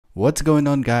What's going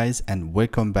on, guys, and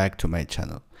welcome back to my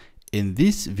channel. In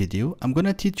this video I'm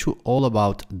gonna teach you all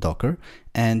about Docker,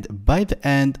 and by the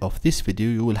end of this video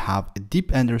you will have a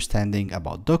deep understanding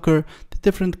about Docker, the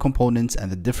different components and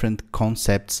the different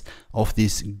concepts of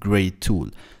this great tool.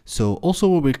 So also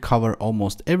we will cover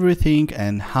almost everything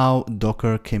and how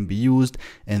Docker can be used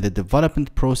in the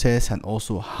development process, and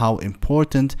also how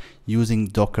important using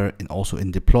Docker and also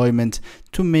in deployment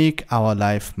to make our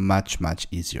life much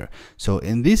easier. So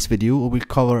in this video we will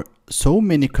cover so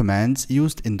many commands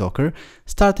used in Docker,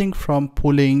 starting from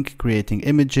pulling, creating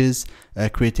images,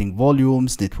 creating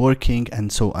volumes, networking, and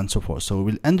so on and so forth. So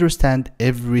we'll understand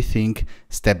everything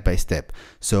step by step.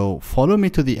 So follow me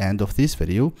to the end of this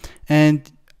video,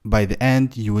 and by the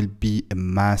end you will be a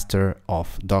master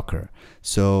of Docker.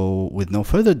 So with no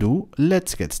further ado,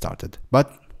 let's get started.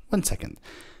 But one second,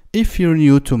 if you're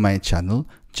new to my channel,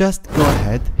 just go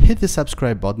ahead, hit the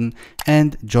subscribe button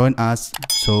and join us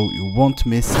so you won't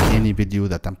miss any video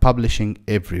that I'm publishing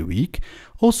every week.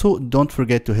 Also, don't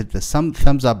forget to hit the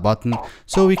thumbs up button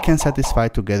so we can satisfy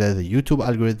together the YouTube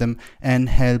algorithm and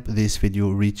help this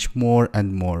video reach more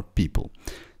and more people.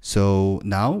 So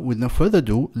now, with no further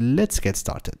ado, let's get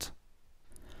started.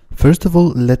 First of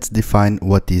all, let's define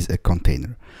what is a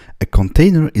container. A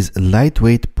container is a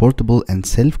lightweight, portable, and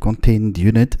self-contained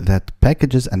unit that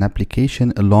packages an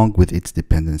application along with its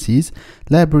dependencies,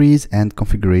 libraries, and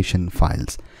configuration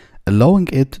files, allowing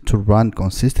it to run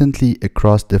consistently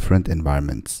across different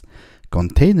environments.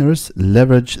 Containers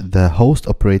leverage the host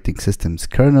operating system's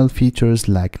kernel features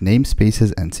like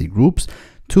namespaces and cgroups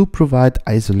to provide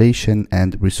isolation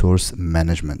and resource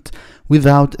management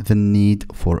without the need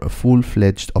for a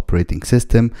full-fledged operating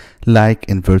system like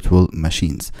in virtual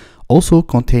machines. Also,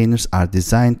 containers are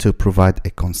designed to provide a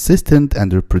consistent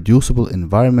and reproducible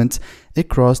environment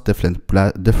across different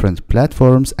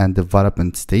platforms and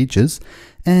development stages,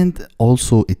 and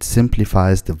also it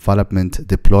simplifies development,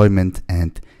 deployment,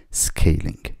 and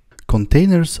scaling.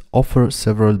 Containers offer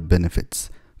several benefits.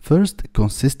 First,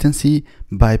 consistency.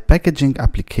 By packaging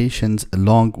applications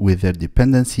along with their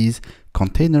dependencies,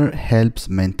 container helps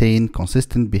maintain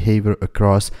consistent behavior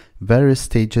across various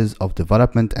stages of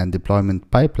development and deployment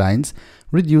pipelines,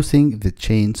 reducing the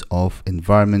chains of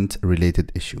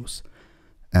environment-related issues.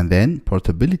 And then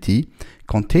portability.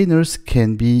 Containers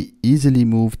can be easily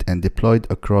moved and deployed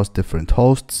across different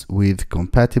hosts with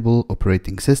compatible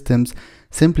operating systems,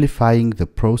 simplifying the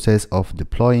process of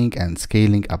deploying and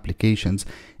scaling applications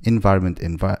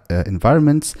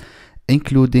environments,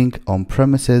 including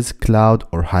on-premises, cloud,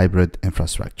 or hybrid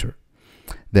infrastructure.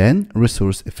 Then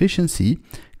resource efficiency.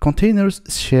 Containers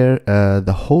share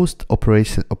the host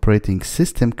operating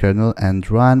system kernel and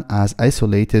run as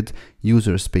isolated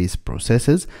user space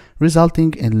processes,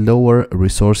 resulting in lower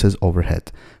resources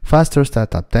overhead, faster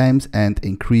startup times, and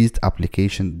increased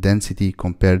application density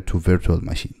compared to virtual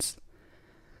machines.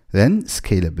 Then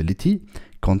scalability.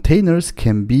 Containers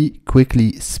can be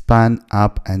quickly spun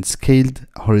up and scaled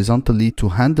horizontally to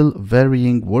handle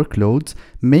varying workloads,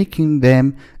 making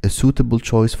them a suitable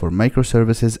choice for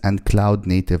microservices and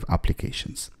cloud-native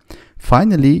applications.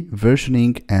 Finally,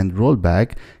 versioning and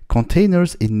rollback.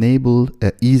 Containers enable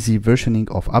easy versioning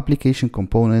of application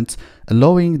components,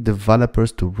 allowing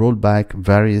developers to roll back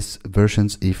various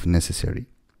versions if necessary.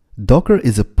 Docker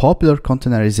is a popular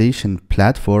containerization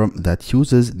platform that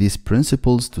uses these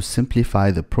principles to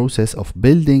simplify the process of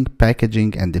building,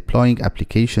 packaging, and deploying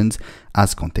applications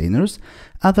as containers.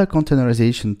 Other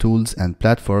containerization tools and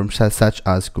platforms such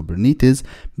as Kubernetes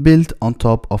build on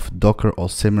top of Docker or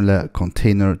similar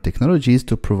container technologies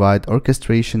to provide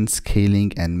orchestration,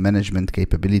 scaling, and management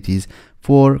capabilities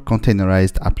for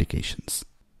containerized applications.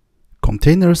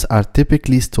 Containers are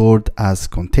typically stored as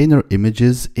container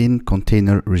images in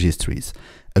container registries.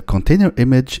 A container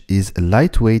image is a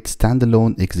lightweight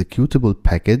standalone executable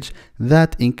package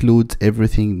that includes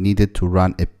everything needed to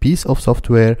run a piece of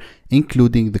software,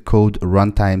 including the code,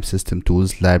 runtime, system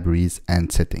tools, libraries,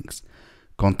 and settings.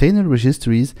 Container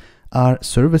registries are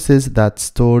services that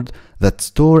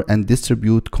store and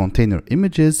distribute container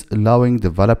images, allowing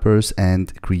developers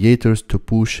and creators to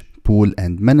push, pull,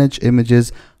 and manage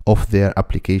images of their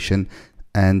application.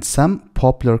 And some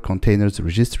popular containers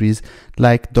registries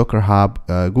like Docker Hub,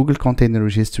 Google Container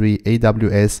Registry,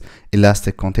 AWS,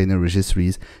 Elastic Container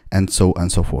Registries, and so on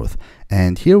and so forth.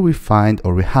 And here we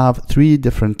have three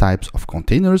different types of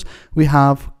containers. We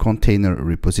have container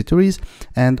repositories,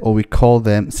 or we call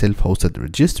them self-hosted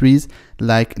registries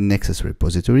like Nexus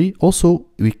repository. Also,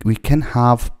 we can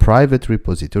have private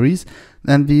repositories,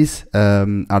 and these are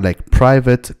like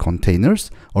private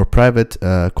containers or private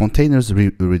containers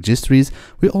registries.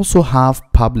 We also have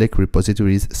public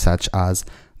repositories such as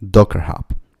Docker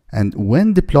Hub. And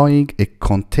when deploying a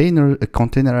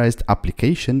containerized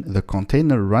application, the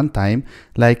container runtime,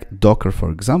 like Docker for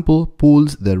example,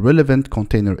 pulls the relevant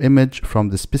container image from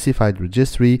the specified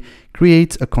registry,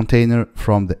 creates a container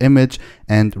from the image,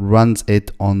 and runs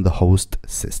it on the host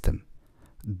system.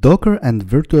 Docker and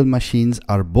virtual machines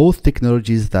are both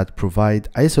technologies that provide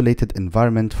isolated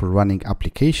environment for running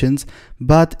applications,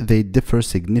 but they differ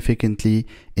significantly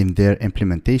in their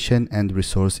implementation and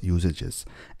resource usages.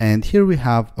 And here we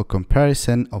have a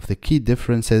comparison of the key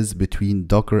differences between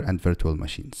Docker and virtual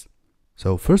machines.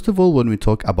 So first of all, when we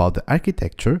talk about the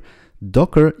architecture,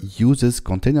 Docker uses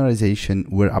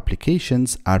containerization where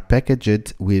applications are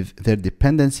packaged with their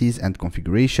dependencies and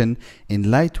configuration in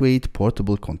lightweight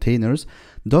portable containers.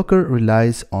 Docker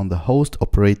relies on the host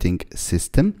operating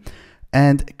system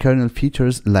and kernel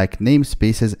features like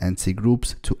namespaces and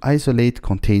cgroups to isolate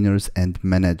containers and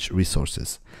manage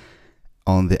resources.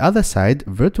 On the other side,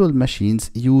 virtual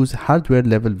machines use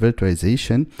hardware-level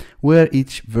virtualization where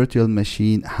each virtual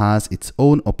machine has its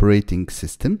own operating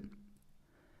system,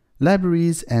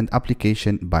 libraries, and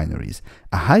application binaries.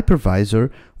 A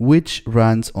hypervisor which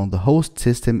runs on the host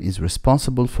system is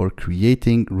responsible for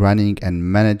creating, running, and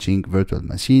managing virtual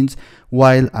machines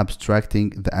while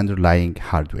abstracting the underlying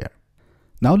hardware.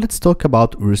 Now let's talk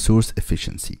about resource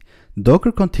efficiency.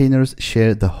 Docker containers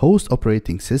share the host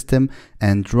operating system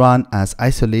and run as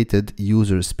isolated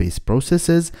user space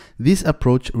processes. This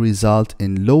approach results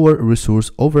in lower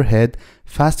resource overhead,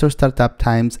 faster startup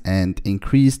times, and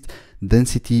increased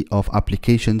density of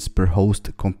applications per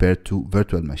host compared to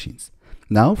virtual machines.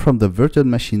 Now, from the virtual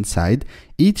machine side,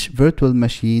 each virtual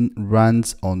machine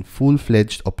runs on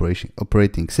full-fledged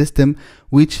operating system,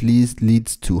 which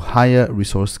leads to higher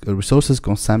resources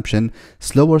consumption,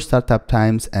 slower startup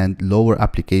times, and lower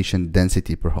application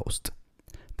density per host.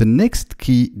 The next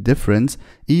key difference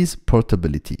is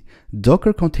portability.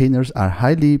 Docker containers are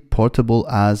highly portable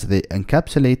as they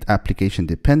encapsulate application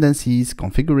dependencies,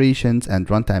 configurations, and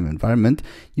runtime environment.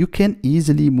 You can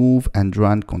easily move and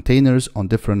run containers on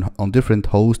different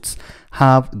hosts,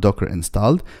 have Docker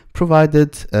installed,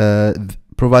 provided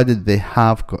they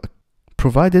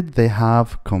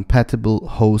have compatible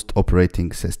host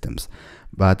operating systems.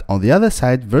 But on the other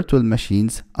side, virtual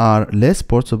machines are less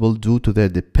portable due to their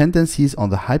dependencies on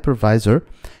the hypervisor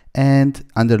and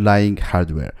underlying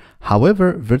hardware.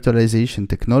 However, virtualization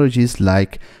technologies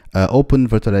like open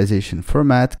virtualization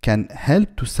format can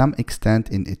help to some extent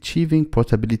in achieving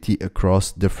portability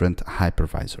across different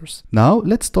hypervisors. Now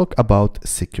let's talk about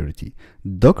security.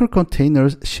 Docker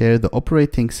containers share the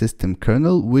operating system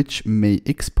kernel, which may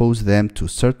expose them to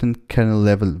certain kernel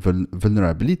level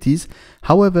vulnerabilities.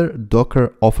 However,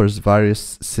 Docker offers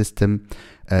various system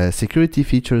security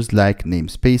features like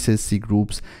namespaces,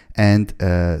 cgroups, and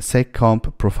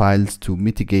seccomp profiles to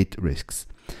mitigate risks.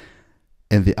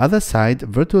 On the other side,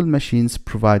 virtual machines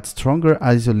provide stronger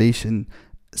isolation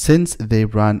since they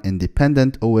run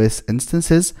independent OS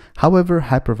instances. However,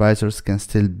 hypervisors can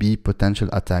still be potential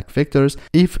attack vectors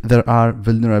if there are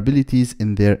vulnerabilities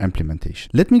in their implementation.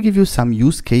 Let me give you some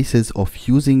use cases of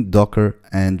using Docker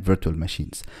and virtual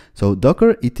machines. So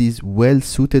Docker, it is well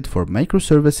suited for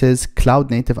microservices, cloud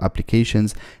native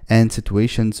applications, and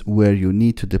situations where you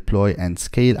need to deploy and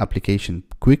scale application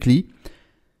quickly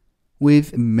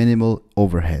with minimal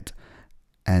overhead.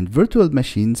 And virtual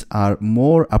machines are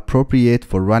more appropriate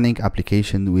for running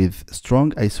applications with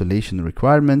strong isolation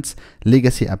requirements,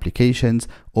 legacy applications,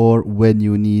 or when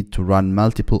you need to run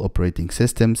multiple operating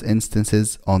systems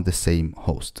instances on the same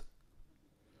host.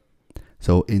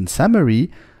 So in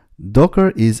summary, Docker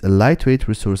is a lightweight,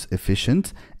 resource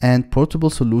efficient, and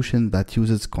portable solution that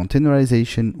uses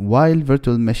containerization, while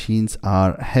virtual machines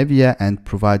are heavier and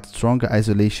provide stronger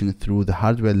isolation through the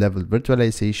hardware level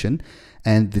virtualization.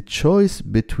 And the choice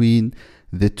between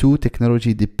the two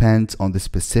technology depends on the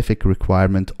specific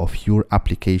requirement of your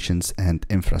applications and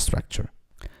infrastructure.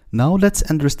 Now let's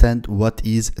understand what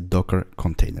is a Docker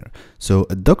container. So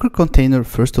a Docker container,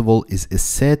 first of all, is a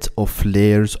set of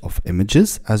layers of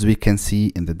images, as we can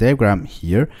see in the diagram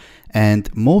here, and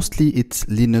mostly it's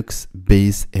Linux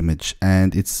based image,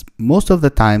 and it's most of the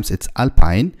times it's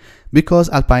Alpine, because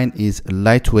Alpine is a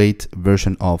lightweight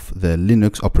version of the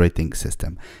Linux operating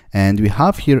system. And we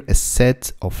have here a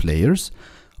set of layers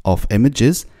of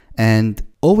images, and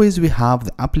always we have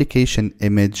the application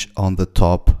image on the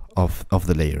top of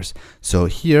the layers. So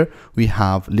here we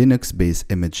have Linux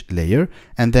based image layer,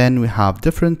 and then we have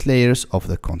different layers of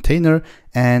the container,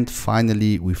 and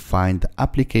finally we find the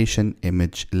application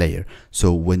image layer.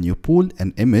 So when you pull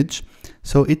an image,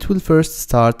 so it will first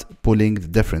start pulling the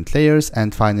different layers,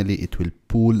 and finally it will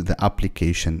pull the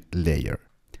application layer.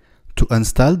 To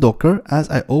install Docker, as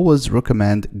I always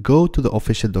recommend, go to the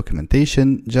official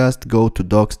documentation, just go to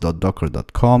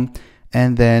docs.docker.com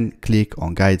and then click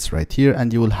on guides right here,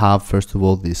 and you will have first of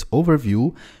all this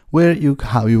overview where you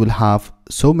will have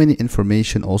so many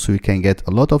information. Also, you can get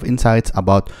a lot of insights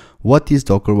about what is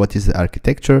Docker, what is the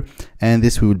architecture, and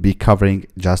this we will be covering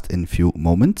just in few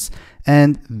moments.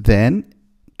 And then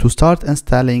to start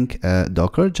installing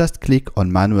Docker, just click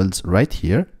on manuals right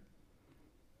here.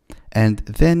 And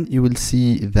then you will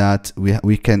see that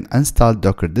we can install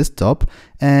Docker Desktop,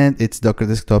 and its Docker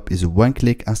Desktop is a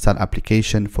one-click install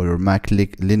application for your Mac,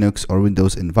 Linux or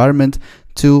Windows environment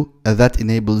that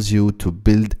enables you to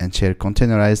build and share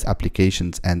containerized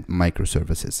applications and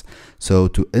microservices. So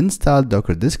to install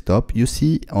Docker Desktop, you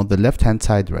see on the left hand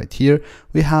side right here,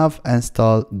 we have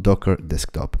install Docker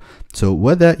Desktop. So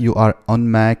whether you are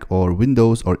on Mac or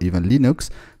Windows or even Linux,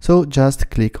 so just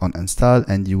click on install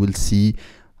and you will see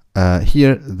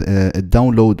here the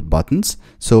download buttons.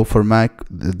 So for Mac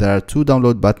there are two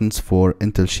download buttons for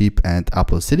Intel chip and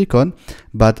Apple Silicon,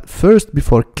 but first,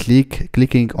 before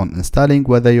clicking on installing,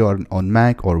 whether you are on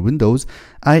Mac or Windows,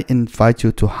 I invite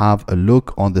you to have a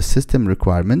look on the system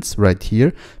requirements right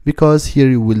here, because here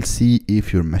you will see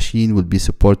if your machine will be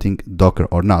supporting Docker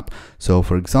or not. So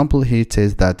for example, here it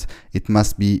says that it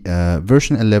must be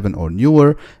version 11 or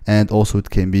newer, and also it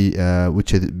can be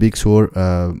which is Big Sur,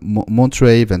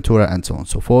 Monterey, Ventura, and so on and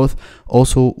so forth.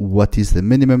 Also, what is the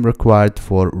minimum required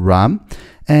for RAM,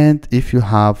 and if you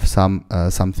have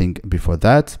something before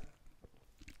that.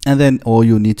 And then all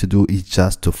you need to do is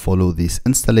just to follow this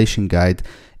installation guide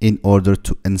in order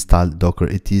to install Docker.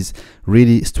 It is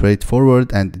really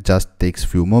straightforward and it just takes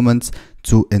few moments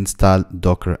to install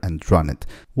Docker and run it.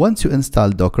 Once you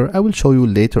install Docker, I will show you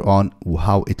later on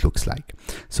how it looks like.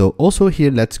 So also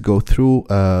here, let's go through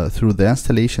the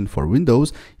installation for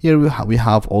Windows. Here we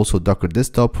have also Docker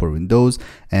Desktop for Windows,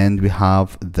 and we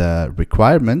have the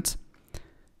requirements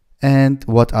and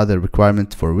what are the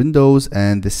requirements for Windows,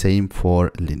 and the same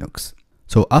for Linux.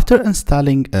 So after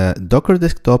installing Docker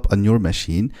Desktop on your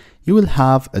machine, you will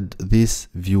have this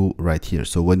view right here.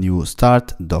 So when you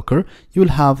start Docker, you will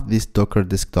have this Docker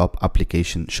Desktop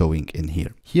application showing in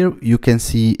here. Here you can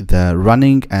see the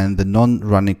running and the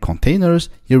non-running containers.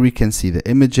 Here we can see the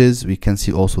images, we can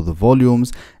see also the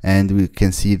volumes, and we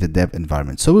can see the dev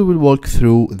environment. So we will walk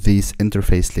through this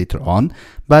interface later on,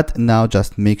 but now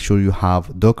just make sure you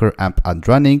have Docker app and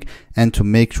running, and to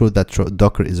make sure that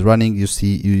Docker is running, you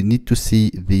need to see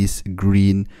this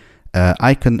green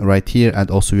icon right here, and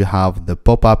also you have the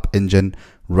pop-up engine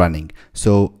running.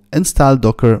 So install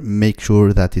Docker, make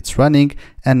sure that it's running,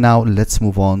 and now let's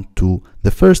move on to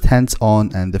the first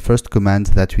hands-on and the first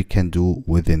commands that we can do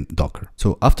within Docker.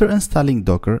 So after installing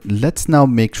Docker, let's now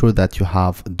make sure that you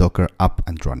have Docker up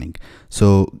and running.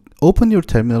 So open your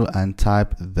terminal and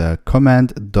type the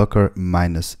command docker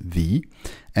 -v,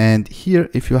 and here,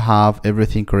 if you have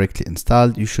everything correctly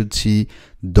installed, you should see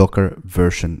Docker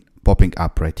version popping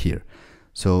up right here.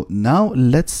 So now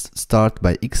let's start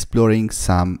by exploring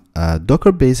some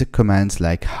Docker basic commands,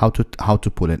 like how to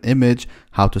pull an image,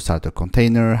 how to start a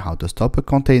container, how to stop a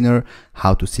container,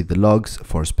 how to see the logs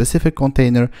for a specific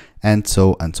container, and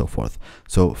so forth.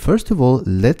 So first of all,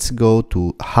 let's go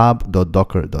to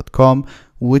hub.docker.com,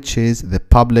 which is the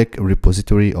public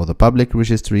repository or the public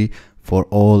registry for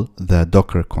all the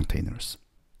Docker containers.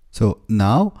 So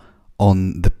now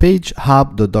on the page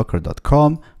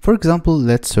hub.docker.com, for example,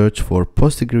 let's search for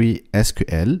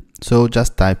PostgreSQL. So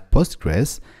just type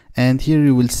Postgres, and here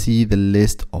you will see the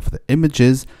list of the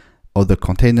images or the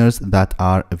containers that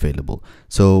are available.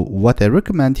 So what I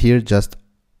recommend here, just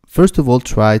first of all,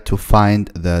 try to find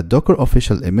the Docker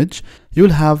official image.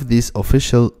 You'll have this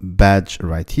official badge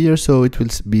right here. So it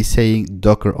will be saying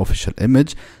Docker official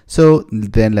image. So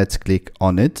then let's click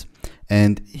on it.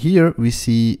 And here we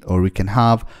see, or we can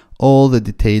have all the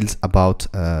details about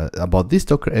this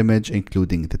Docker image,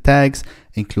 including the tags,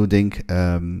 including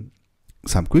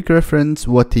some quick reference,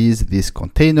 what is this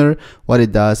container, what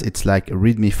it does, it's like a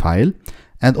readme file,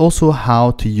 and also how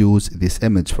to use this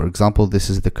image. For example, this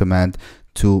is the command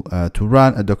to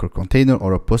run a Docker container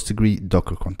or a Postgre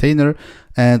Docker container.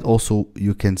 And also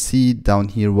you can see down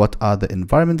here what are the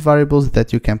environment variables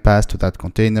that you can pass to that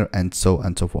container, and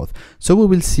so forth. So we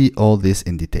will see all this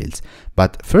in details.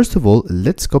 But first of all,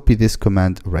 let's copy this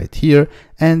command right here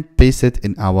and paste it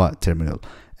in our terminal.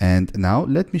 And now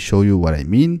let me show you what I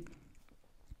mean.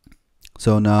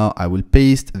 So now I will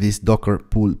paste this Docker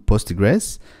pull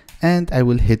Postgres, and I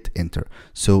will hit enter.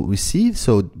 So we see,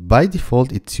 so by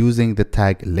default it's using the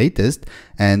tag latest,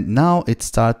 and now it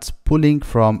starts pulling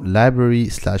from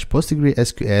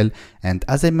library/PostgreSQL. And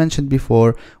as I mentioned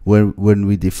before, when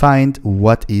we defined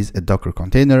what is a Docker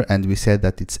container, and we said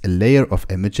that it's a layer of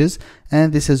images,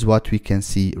 and this is what we can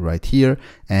see right here.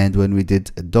 And when we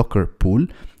did a Docker pull,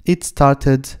 it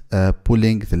started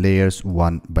pulling the layers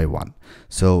one by one.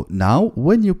 So now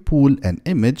when you pull an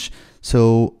image,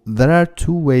 so there are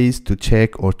two ways to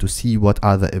check or to see what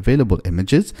are the available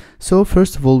images. So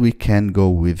first of all, we can go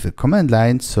with the command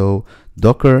line, so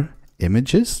docker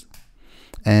images,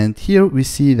 and here we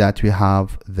see that we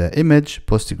have the image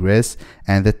Postgres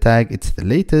and the tag, it's the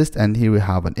latest, and here we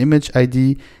have an image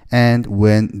ID and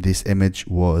when this image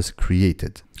was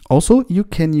created. Also, you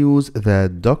can use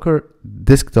the Docker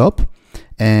desktop,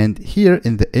 and here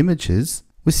in the images,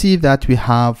 we see that we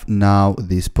have now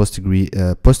this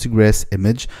Postgres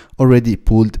image already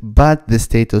pulled, but the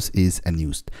status is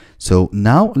unused. So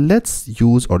now let's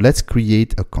use, or let's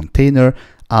create a container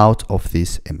out of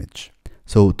this image.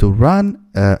 So to run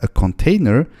a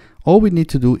container, all we need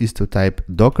to do is to type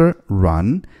docker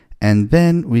run, and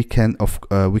then we can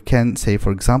say,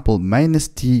 for example,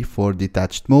 -t for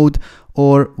detached mode,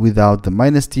 or without the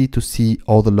 -t to see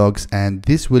all the logs, and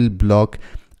this will block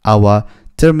our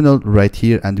terminal right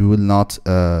here, and we will not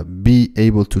be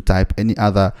able to type any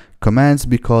other commands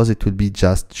because it will be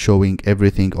just showing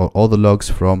everything or all the logs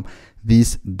from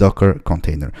this Docker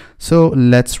container. So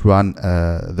let's run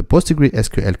the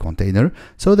PostgreSQL container.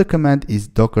 So the command is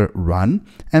docker run,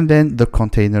 and then the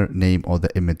container name or the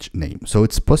image name. So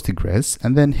it's Postgres,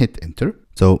 and then hit enter.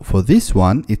 So for this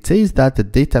one, it says that the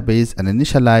database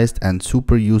uninitialized and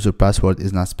super user password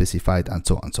is not specified, and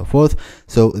so on and so forth.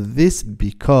 So this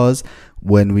because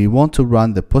when we want to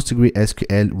run the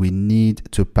PostgreSQL, we need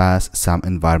to pass some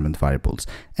environment variables,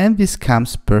 and this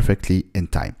comes perfectly in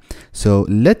time. So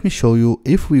let me show you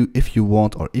if you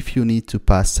want, or if you need to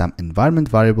pass some environment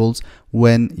variables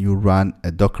when you run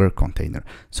a Docker container.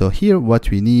 So here what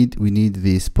we need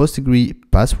this Postgre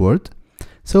password.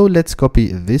 So let's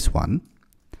copy this one,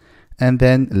 and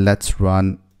then let's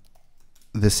run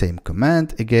the same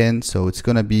command again. So it's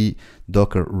gonna be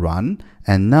docker run,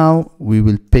 and now we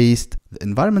will paste the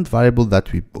environment variable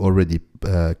that we already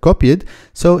copied.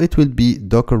 So it will be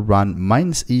docker run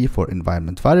 -e for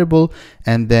environment variable,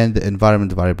 and then the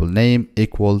environment variable name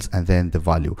equals, and then the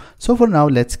value. So for now,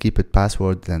 let's keep it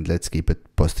password, and let's keep it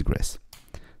Postgres.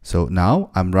 So now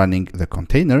I'm running the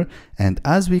container, and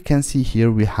as we can see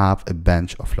here, we have a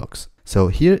bunch of logs. So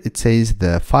here it says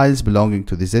the files belonging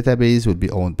to this database will be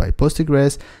owned by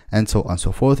Postgres, and so on and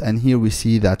so forth. And here we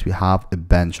see that we have a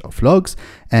bunch of logs.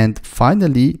 And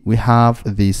finally, we have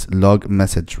this log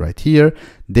message right here.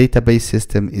 Database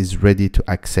system is ready to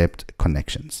accept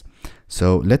connections.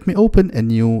 So let me open a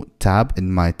new tab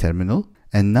in my terminal.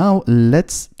 And now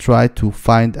let's try to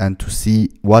find and to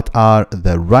see what are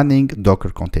the running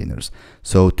Docker containers.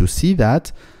 So to see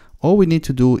that, all we need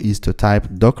to do is to type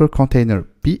docker container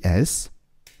ps,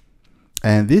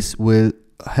 and this will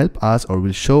help us, or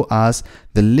will show us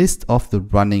the list of the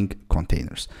running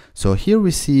containers. So here we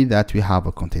see that we have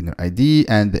a container ID,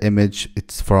 and the image,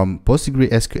 it's from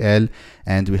PostgreSQL,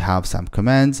 and we have some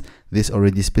commands. This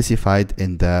already specified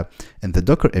in the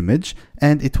Docker image,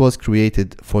 and it was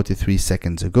created 43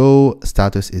 seconds ago.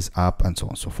 Status is up, and so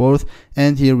on and so forth.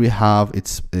 And here we have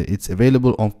it's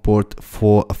available on port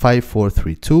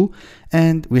 5432,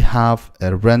 and we have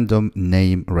a random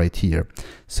name right here.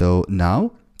 So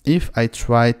now, if I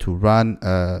try to run,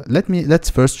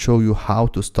 let's first show you how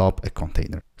to stop a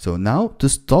container. So now to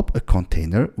stop a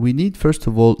container, we need first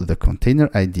of all the container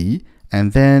ID,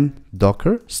 and then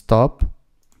docker stop,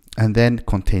 and then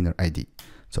container ID.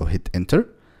 So hit enter,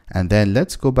 and then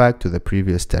let's go back to the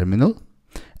previous terminal,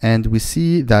 and we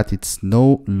see that it's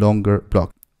no longer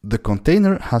blocked. The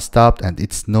container has stopped and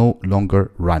it's no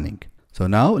longer running. So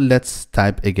now let's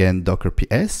type again docker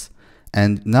ps,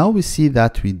 and now we see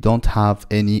that we don't have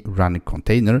any running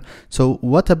container. So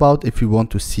what about if we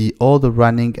want to see all the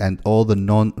running and all the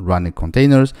non-running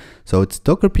containers? So it's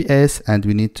docker ps, and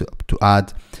we need to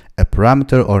add a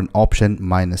parameter or an option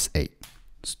 -a.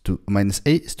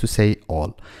 -a is to say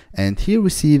all. And here we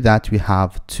see that we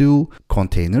have two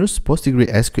containers,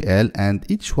 PostgreSQL, and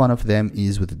each one of them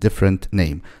is with a different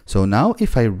name. So now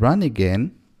if I run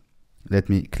again, let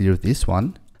me clear this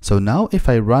one. So now if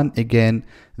I run again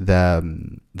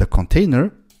the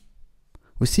container,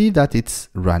 we see that it's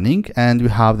running, and we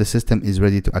have the system is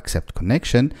ready to accept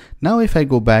connection. Now if I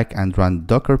go back and run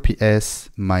docker ps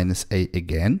 -a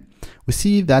again, we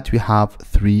see that we have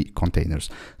 3 containers.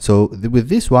 So with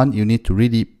this one, you need to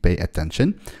really pay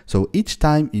attention. So each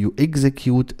time you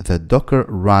execute the docker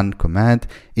run command,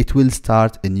 it will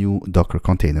start a new Docker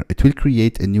container. It will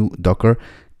create a new Docker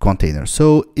container.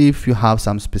 So if you have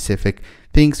some specific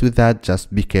things with that,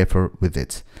 just be careful with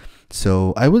it.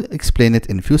 So I will explain it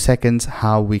in a few seconds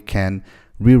how we can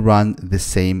rerun the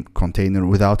same container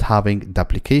without having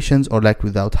duplications, or like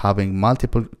without having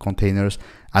multiple containers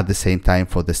at the same time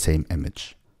for the same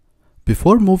image.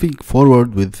 Before moving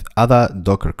forward with other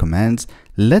Docker commands,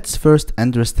 let's first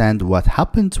understand what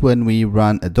happens when we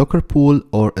run a Docker pull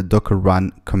or a Docker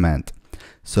run command.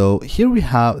 So here we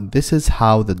have, this is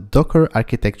how the Docker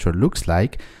architecture looks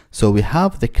like. So we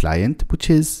have the client, which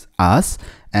is us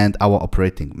and our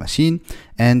operating machine,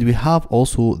 and we have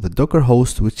also the Docker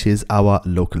host, which is our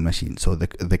local machine. So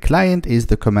the client is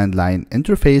the command line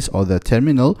interface or the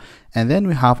terminal, and then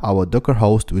we have our Docker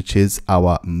host, which is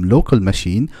our local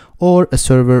machine or a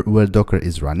server where Docker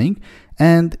is running.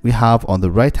 And we have on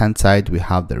the right hand side, we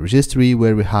have the registry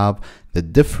where we have the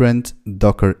different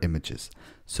Docker images.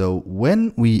 So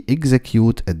when we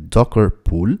execute a Docker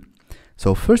pull,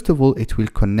 so first of all, it will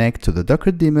connect to the Docker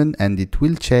daemon and it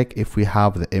will check if we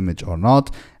have the image or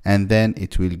not. And then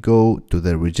it will go to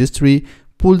the registry,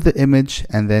 pull the image,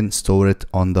 and then store it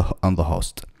on the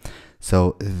host.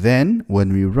 So then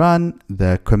when we run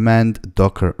the command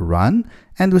docker run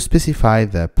and we specify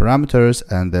the parameters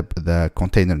and the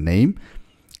container name.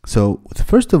 So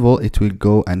first of all, it will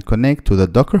go and connect to the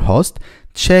Docker host,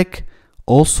 check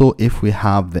also if we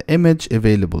have the image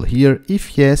available here.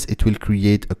 If yes, it will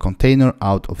create a container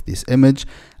out of this image.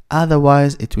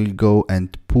 Otherwise, it will go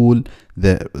and pull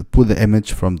the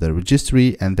image from the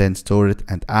registry and then store it.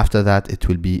 And after that, it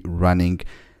will be running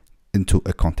into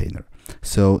a container.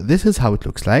 So this is how it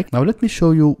looks like. Now let me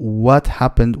show you what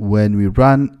happened when we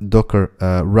run Docker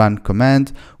run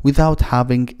command without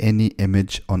having any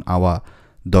image on our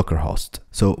Docker host.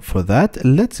 So for that,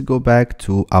 let's go back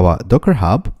to our Docker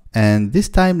Hub. And this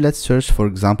time let's search, for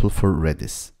example, for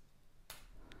Redis.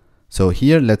 So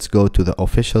here, let's go to the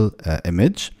official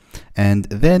image. And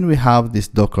then we have this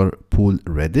Docker pull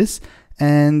Redis.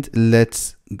 And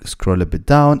let's scroll a bit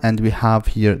down and we have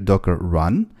here Docker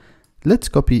run. Let's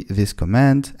copy this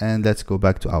command and let's go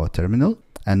back to our terminal.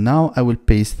 And now I will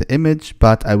paste the image,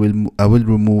 but I will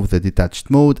remove the detached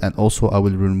mode, and also I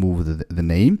will remove the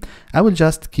name. I will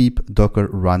just keep Docker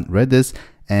run Redis,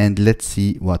 and let's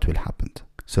see what will happen.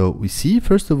 So we see,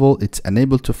 first of all, it's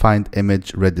unable to find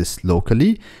image Redis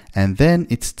locally, and then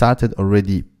it started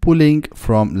already pulling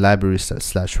from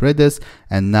library/Redis,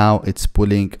 and now it's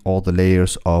pulling all the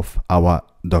layers of our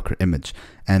Docker image.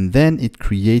 And then it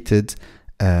created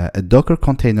a Docker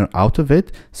container out of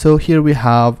it. So here we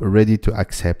have ready to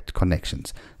accept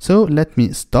connections. So let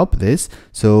me stop this.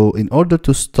 So in order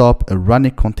to stop a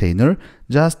running container,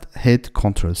 just hit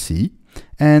Ctrl+C.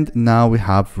 And now we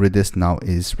have Redis now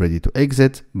is ready to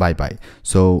exit. Bye-bye.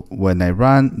 So when I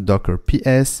run docker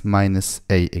ps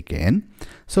 -a again,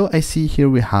 so I see here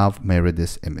we have my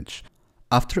Redis image.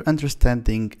 After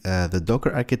understanding the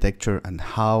Docker architecture and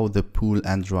how the pull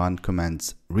and run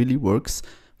commands really works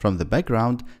from the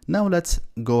background, now let's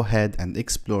go ahead and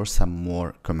explore some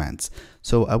more commands.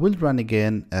 So I will run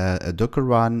again a Docker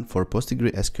run for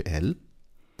PostgreSQL.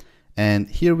 And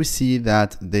here we see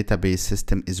that database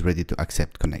system is ready to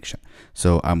accept connection.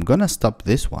 So I'm gonna stop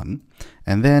this one,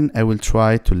 and then I will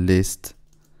try to list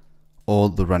all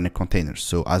the running containers.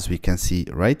 So as we can see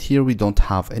right here, we don't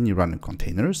have any running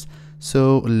containers.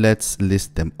 So let's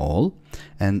list them all.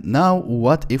 And now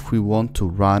what if we want to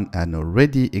run an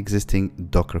already existing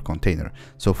Docker container?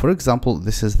 So for example,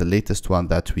 this is the latest one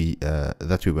that we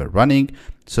were running.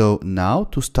 So now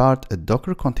to start a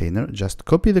Docker container, just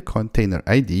copy the container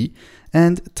ID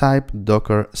and type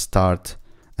docker start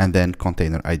and then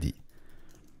container ID.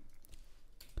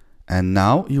 And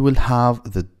now you will have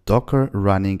the Docker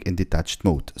running in detached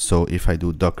mode. So if I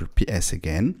do docker ps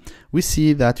again, we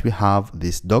see that we have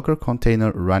this Docker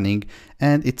container running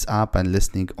and it's up and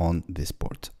listening on this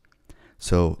port.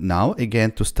 So now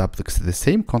again, to stop the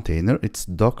same container, it's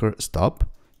docker stop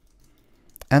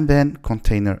and then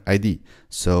container ID.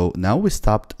 So now we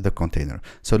stopped the container.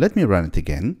 So let me run it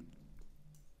again.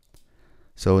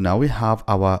 So now we have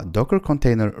our Docker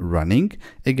container running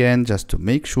again, just to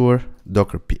make sure,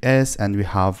 docker ps, and we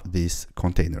have this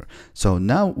container. So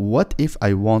now what if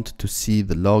I want to see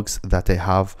the logs that I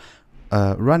have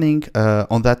running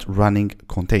on that running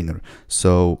container?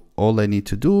 So all I need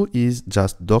to do is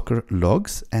just docker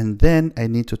logs, and then I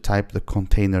need to type the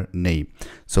container name.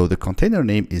 So the container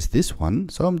name is this one.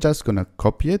 So I'm just gonna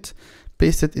copy it,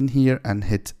 paste it in here and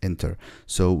hit enter.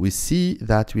 So we see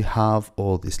that we have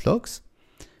all these logs,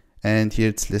 and here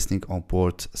it's listening on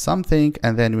port something,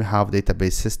 and then we have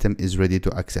database system is ready to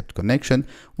accept connection,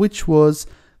 which was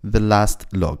the last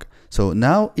log. So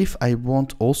now if I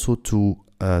want also to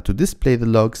display the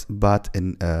logs, but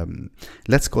in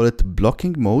let's call it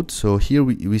blocking mode. So here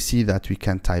we see that we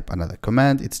can type another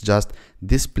command. It's just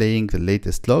displaying the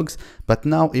latest logs. But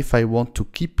now if I want to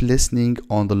keep listening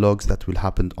on the logs that will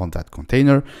happen on that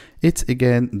container, it's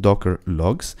again Docker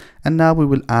logs. And now we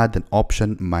will add an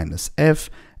option -f,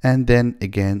 and then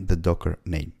again the Docker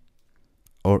name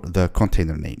or the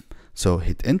container name. So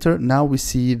hit enter. Now we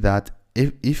see that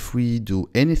if we do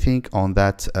anything on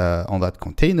that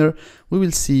container, we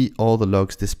will see all the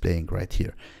logs displaying right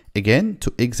here. Again,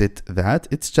 to exit that,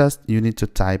 it's just you need to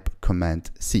type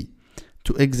Command C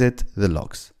to exit the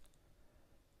logs.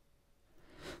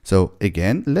 So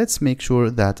again, let's make sure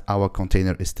that our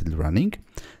container is still running.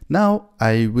 Now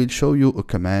I will show you a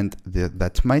command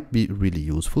that might be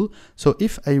really useful. So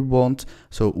if I want,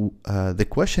 the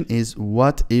question is,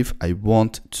 what if I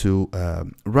want to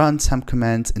run some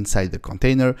commands inside the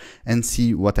container and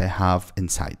see what I have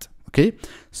inside? Okay,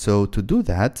 so to do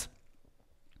that,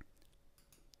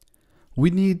 we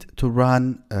need to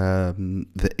run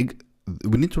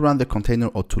the container,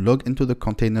 or to log into the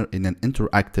container in an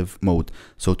interactive mode.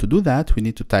 So to do that, we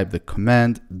need to type the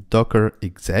command docker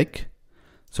exec.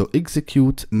 So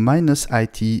execute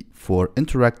 -it for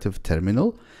interactive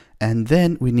terminal, and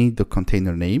then we need the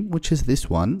container name, which is this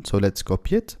one. So let's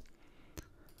copy it.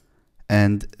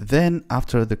 And then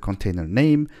after the container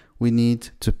name, we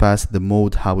need to pass the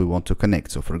mode how we want to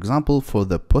connect. So for example, for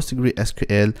the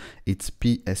PostgreSQL, it's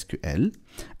PSQL.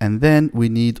 And then we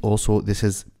need also, this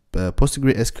is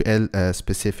PostgreSQL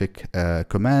specific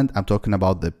command. I'm talking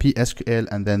about the PSQL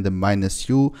and then the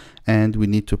 -u, and we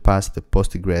need to pass the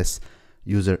Postgres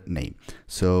username.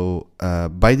 So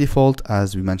by default,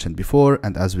 as we mentioned before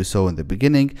and as we saw in the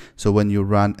beginning, so when you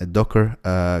run a Docker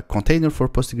container for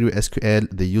PostgreSQL,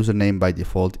 the username by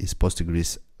default is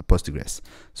Postgres.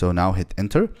 So now hit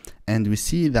enter, and we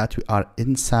see that we are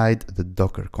inside the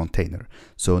Docker container.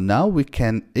 So now we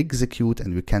can execute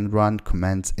and we can run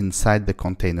commands inside the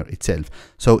container itself.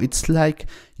 So it's like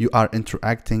you are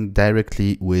interacting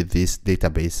directly with this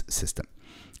database system.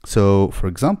 So for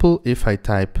example, if I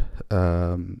type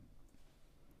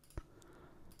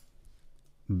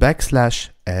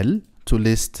 \l to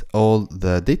list all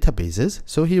the databases.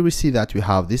 So here we see that we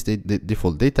have this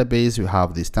default database, we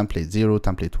have this template 0,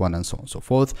 template 1, and so on and so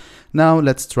forth. Now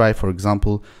let's try, for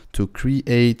example, to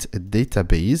create a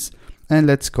database, and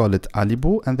let's call it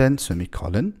Alibu and then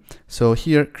semicolon. So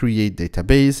here create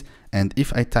database, and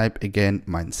if I type again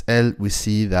 -l, we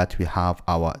see that we have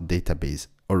our database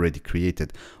already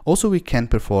created. Also, we can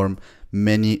perform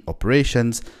many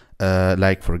operations,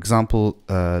 like for example,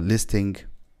 listing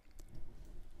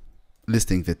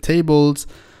the tables,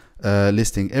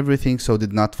 listing everything. So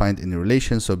did not find any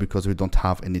relation. So because we don't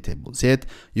have any tables yet,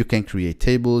 you can create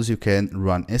tables, you can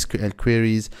run SQL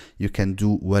queries, you can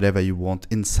do whatever you want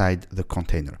inside the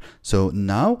container. So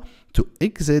now to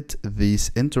exit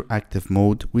this interactive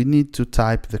mode, we need to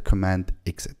type the command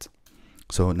exit.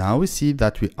 So now we see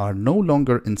that we are no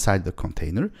longer inside the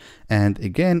container. And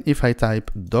again, if I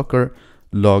type docker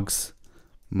logs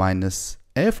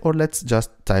 -f, or let's just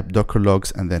type docker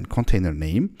logs and then container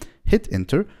name, hit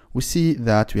enter, we see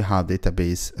that we have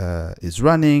database is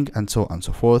running and so on and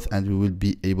so forth, and we will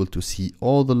be able to see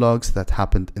all the logs that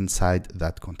happened inside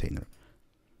that container.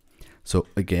 So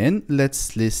again,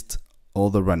 let's list all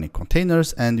the running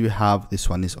containers, and we have this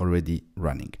one is already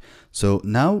running. So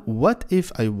now what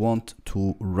if I want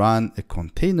to run a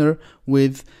container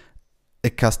with a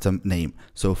custom name?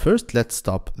 So first let's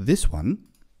stop this one,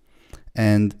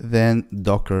 and then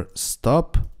docker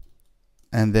stop,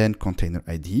 and then container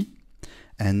ID.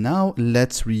 And now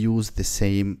let's reuse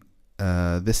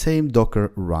the same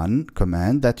docker run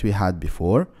command that we had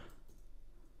before.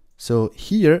 So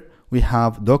here we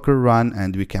have docker run,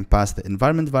 and we can pass the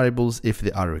environment variables if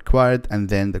they are required, and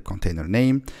then the container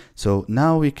name. So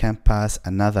now we can pass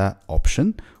another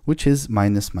option, which is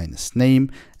 --name,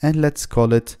 and let's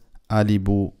call it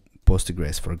Alibu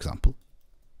Postgres, for example.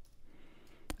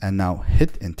 And now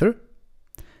hit enter,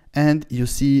 and you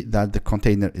see that the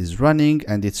container is running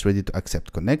and it's ready to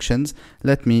accept connections.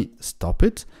 Let me stop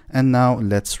it, and now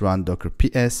let's run docker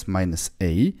ps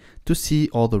 -a to see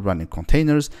all the running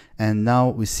containers. And now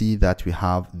we see that we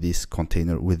have this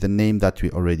container with the name that we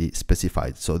already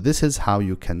specified. So this is how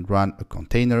you can run a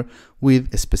container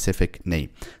with a specific name.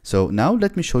 So now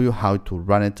let me show you how to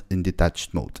run it in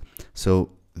detached mode. So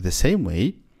the same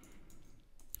way,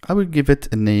 I will give it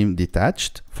a name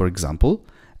detached, for example,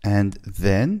 and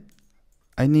then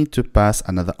I need to pass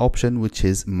another option, which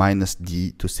is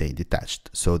 -d to say detached.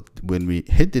 So when we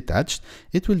hit detached,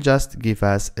 it will just give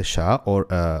us a SHA or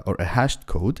a hashed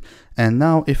code. And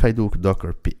now if I do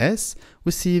docker ps,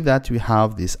 we see that we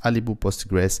have this Alibu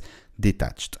Postgres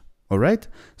detached. All right.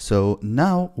 So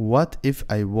now what if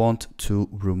I want to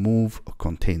remove a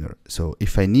container? So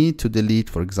if I need to delete,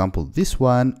 for example, this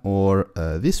one or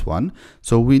this one,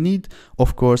 so we need,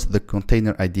 of course, the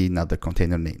container ID, not the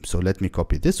container name. So let me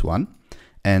copy this one.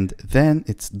 And then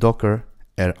it's docker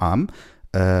rm,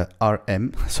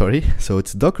 sorry. So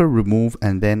it's docker remove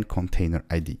and then container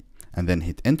ID, and then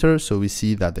hit enter. So we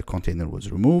see that the container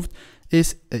was removed.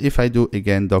 If I do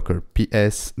again docker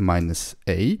ps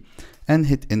 -a and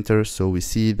hit enter, so we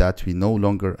see that we no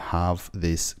longer have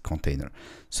this container.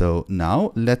 So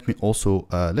now let me also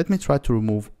let me try to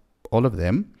remove all of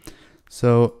them.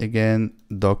 So again,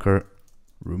 docker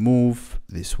remove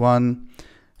this one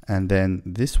and then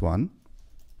this one.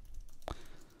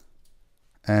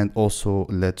 And also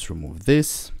let's remove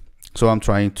this. So I'm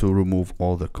trying to remove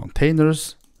all the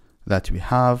containers that we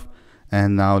have.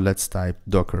 And now let's type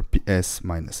docker ps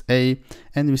 -a,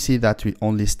 and we see that we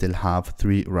only still have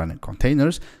 3 running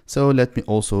containers. So let me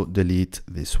also delete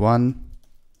this one.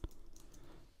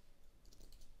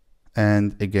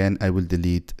 And again, I will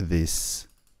delete this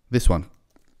one.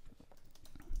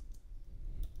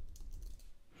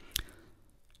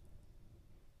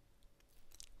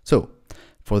 So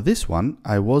for this one,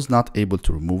 I was not able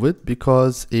to remove it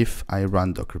because if I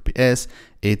run docker ps,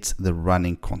 it's the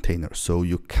running container. So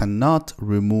you cannot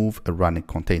remove a running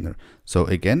container. So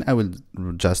again, I will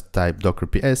just type docker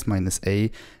ps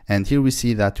 -a, and here we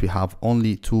see that we have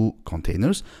only 2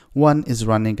 containers. One is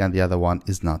running and the other one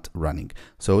is not running.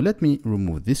 So let me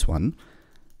remove this one,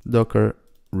 docker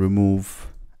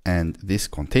remove and this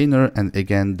container, and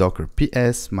again docker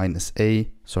ps -a,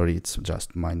 sorry, it's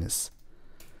just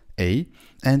 -a,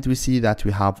 and we see that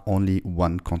we have only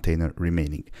 1 container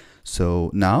remaining. So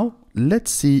now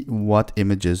let's see what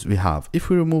images we have. If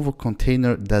we remove a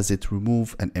container, does it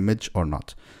remove an image or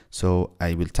not? So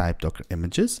I will type docker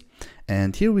images,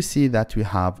 and here we see that we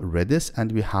have Redis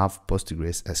and we have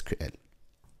Postgres SQL.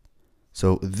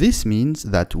 So this means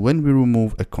that when we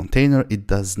remove a container, it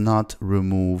does not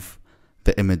remove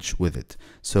the image with it.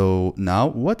 So now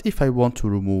what if I want to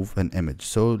remove an image?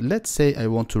 So let's say I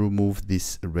want to remove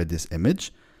this Redis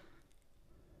image.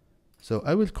 So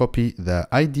I will copy the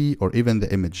ID or even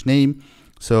the image name.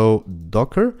 So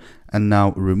docker and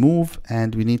now remove,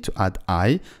 and we need to add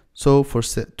I. So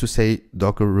to say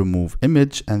docker remove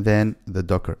image and then the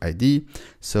docker ID.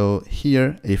 So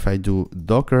here, if I do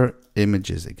docker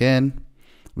images again,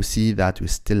 we see that we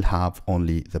still have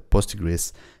only the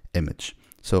Postgres image.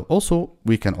 So also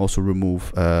we can also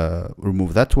remove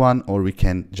that one, or we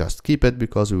can just keep it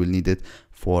because we will need it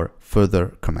for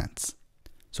further commands.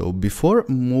 So before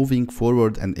moving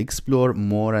forward and explore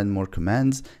more and more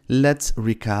commands, let's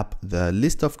recap the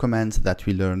list of commands that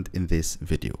we learned in this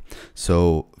video.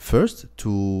 So first,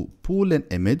 to pull an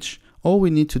image, all we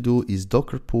need to do is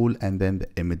docker pull and then the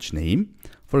image name,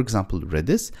 for example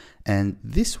Redis, and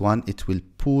this one it will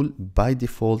pull by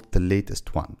default the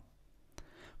latest one.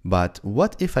 But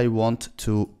what if I want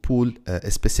to pull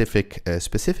a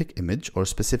specific image or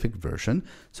specific version?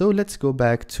 So let's go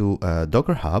back to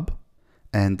Docker Hub.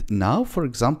 And now, for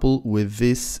example, with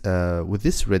this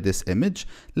Redis image,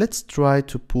 let's try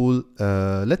to pull,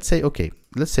 let's say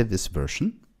this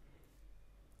version.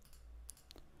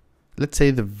 Let's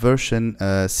say the version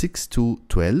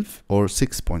 6.2.12 or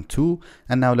 6.2.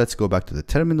 And now let's go back to the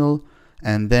terminal.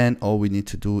 And then all we need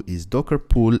to do is docker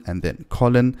pull and then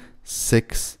colon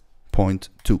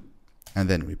 6.2. And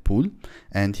then we pull.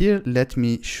 And here, let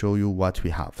me show you what we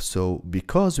have. So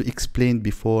because we explained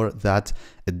before that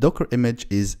a Docker image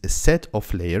is a set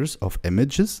of layers of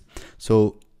images.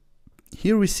 So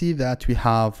here we see that we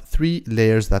have 3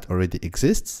 layers that already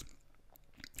exists.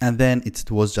 And then it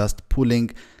was just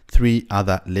pulling 3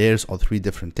 other layers or 3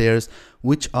 different layers,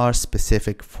 which are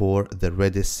specific for the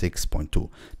Redis 6.2.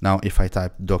 Now, if I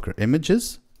type Docker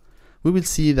images, we will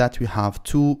see that we have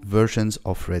 2 versions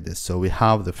of Redis. So we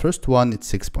have the first one, it's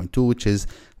 6.2, which is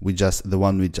the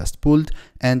one we just pulled,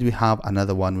 and we have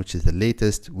another one which is the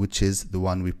latest, which is the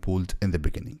one we pulled in the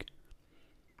beginning.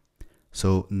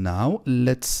 So now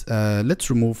let's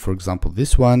remove, for example,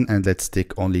 this one, and let's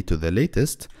stick only to the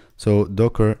latest. So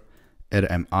docker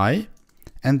rmi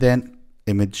and then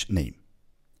image name.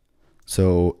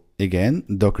 So again,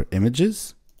 docker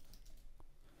images.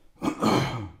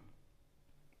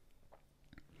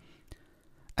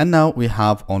 And now we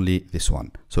have only this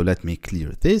one. So let me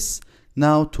clear this.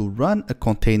 Now to run a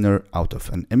container out of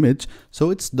an image,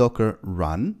 so it's docker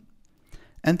run,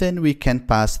 and then we can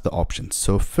pass the options.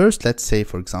 So first, let's say,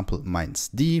 for example,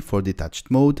 -d for detached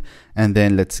mode, and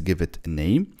then let's give it a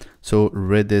name. So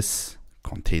Redis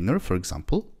container, for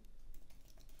example,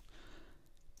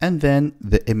 and then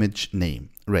the image name,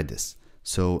 Redis.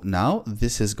 So now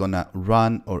this is gonna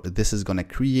run, or this is gonna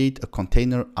create a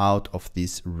container out of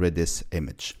this Redis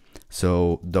image.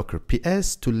 So docker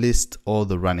ps to list all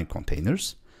the running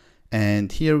containers.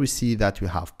 And here we see that we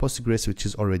have Postgres, which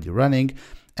is already running,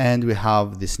 and we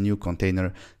have this new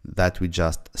container that we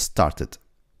just started.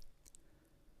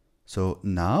 So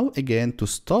now again, to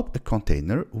stop a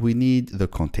container, we need the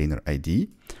container ID.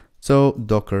 So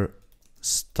docker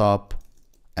stop,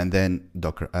 and then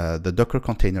the docker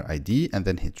container ID, and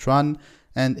then hit run.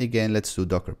 And again, let's do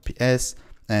docker ps,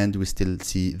 and we still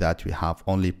see that we have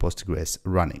only Postgres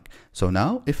running. So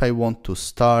now if I want to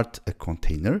start a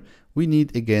container, we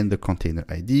need again the container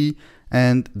ID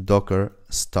and docker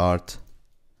start,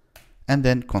 and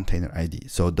then container ID.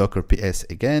 So docker ps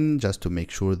again, just to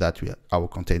make sure that our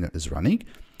container is running.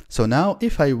 So now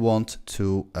if I want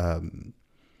to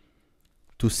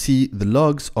see the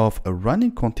logs of a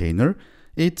running container,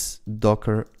 it's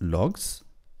docker logs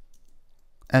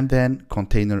and then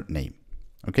container name.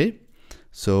 Okay,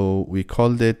 so we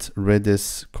called it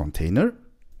Redis container,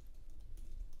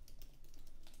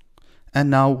 and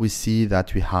now we see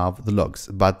that we have the logs,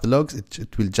 but the logs,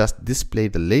 it will just display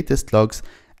the latest logs,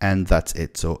 and that's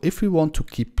it. So if we want to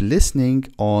keep listening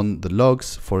on the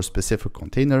logs for a specific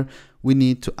container, we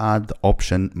need to add the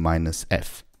option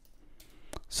 -f.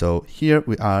 So here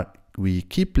we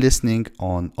keep listening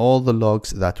on all the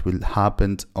logs that will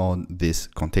happen on this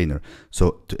container.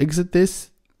 So to exit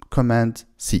this, Command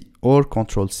C or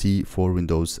Control C for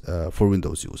Windows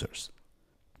users.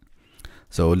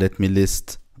 So let me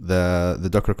list the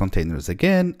Docker containers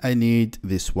again. I need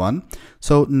this one.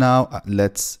 So now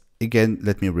let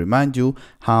me remind you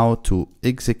how to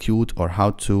execute or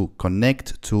how to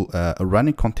connect to a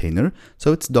running container.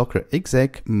 So it's docker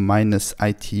exec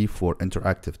 -it for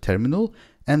interactive terminal,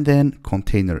 and then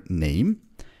container name,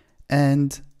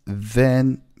 and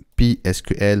then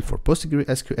PSQL for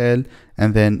PostgreSQL,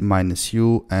 and then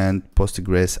 -u and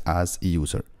Postgres as a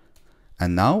user.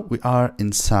 And now we are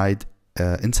inside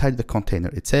the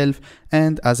container itself.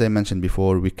 And as I mentioned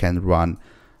before, we can run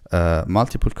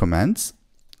multiple commands.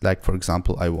 Like for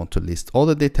example, I want to list all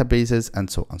the databases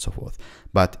and so on and so forth.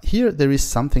 But here there is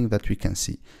something that we can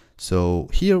see. So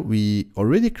here we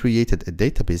already created a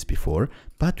database before,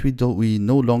 but we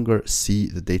no longer see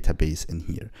the database in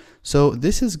here. So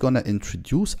this is gonna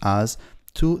introduce us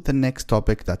to the next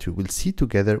topic that we will see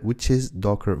together, which is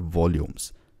Docker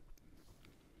volumes.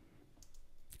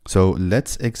 So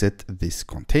let's exit this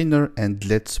container and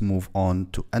let's move on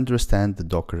to understand the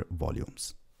Docker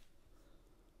volumes.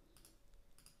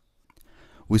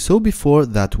 We saw before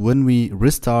that when we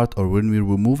restart or when we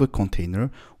remove a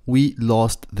container, we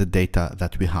lost the data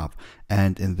that we have.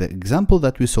 And in the example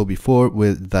that we saw before,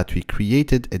 that we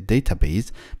created a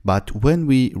database, but when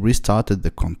we restarted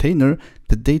the container,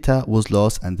 the data was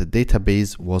lost and the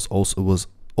database was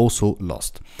also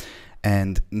lost.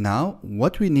 And now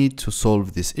what we need to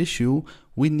solve this issue,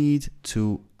 we need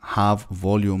to have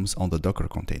volumes on the Docker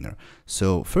container.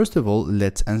 So first of all,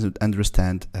 let's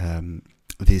understand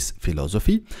this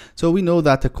philosophy. So we know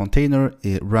that a container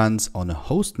runs on a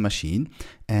host machine,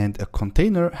 and a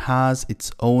container has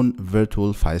its own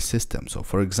virtual file system. So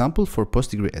for example, for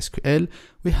PostgreSQL,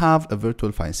 we have a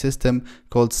virtual file system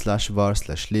called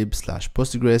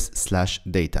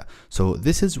 /var/lib/postgres/data. So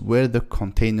this is where the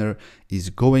container is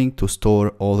going to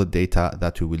store all the data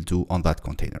that we will do on that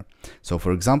container. So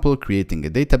for example, creating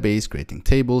a database, creating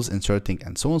tables, inserting,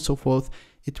 and so on and so forth,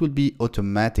 it will be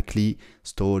automatically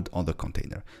stored on the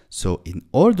container. So in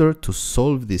order to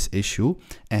solve this issue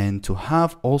and to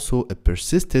have also a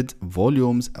persisted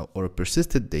volumes or a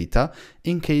persisted data,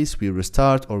 in case we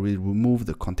restart or we remove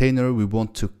the container, we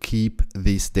want to keep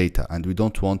this data and we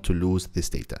don't want to lose this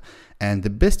data. And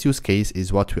the best use case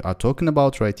is what we are talking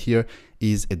about right here,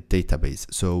 is a database.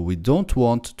 So we don't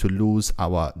want to lose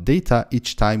our data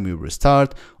each time we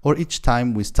restart or each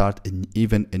time we start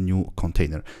even a new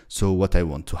container. So what I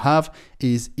want to have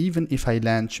is, even if I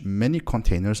launch many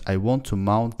containers, I want to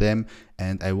mount them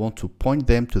and I want to point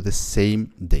them to the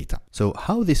same data. So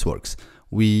how this works?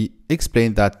 We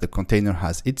explained that the container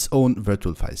has its own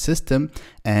virtual file system,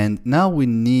 and now we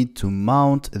need to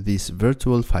mount this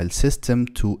virtual file system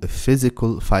to a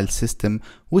physical file system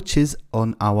which is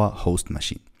on our host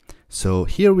machine. So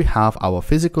here we have our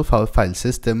physical file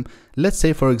system. Let's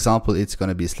say, for example, it's going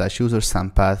to be /user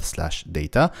sampath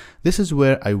 /data. This is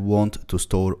where I want to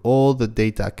store all the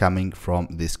data coming from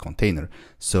this container.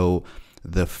 So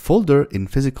the folder in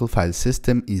physical file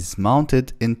system is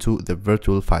mounted into the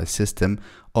virtual file system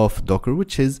of Docker,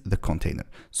 which is the container.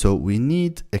 So we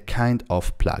need a kind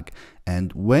of plug.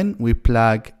 And when we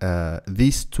plug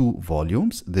these two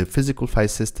volumes, the physical file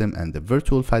system and the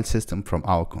virtual file system from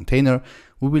our container,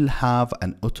 we will have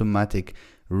an automatic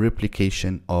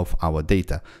replication of our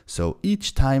data. So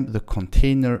each time the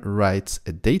container writes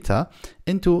a data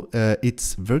into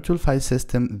its virtual file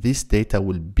system, this data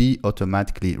will be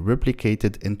automatically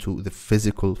replicated into the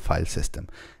physical file system.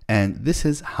 And this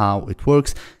is how it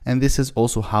works. And this is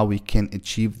also how we can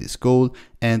achieve this goal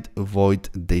and avoid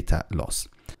data loss.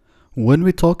 When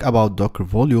we talk about Docker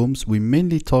volumes, we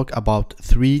mainly talk about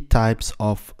three types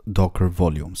of Docker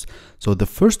volumes. So the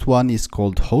first one is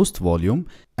called host volume,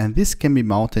 and this can be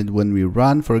mounted when we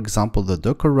run, for example, the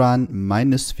docker run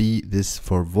 -v, this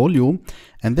for volume,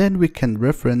 and then we can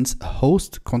reference a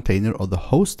host container or the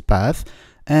host path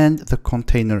and the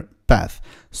container path.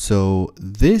 So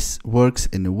this works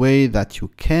in a way that you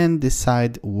can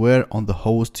decide where on the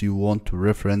host you want to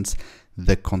reference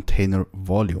the container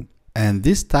volume. And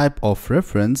this type of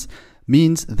reference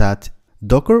means that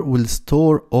Docker will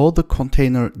store all the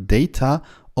container data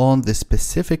on the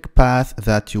specific path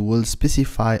that you will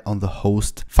specify on the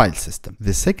host file system.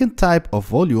 The second type of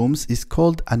volumes is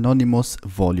called anonymous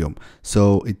volume.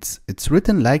 So it's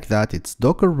written like that. It's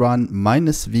docker run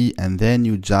 -v, and then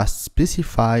you just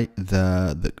specify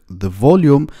the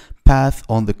volume path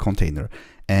on the container.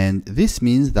 And this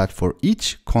means that for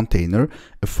each container,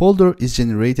 a folder is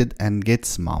generated and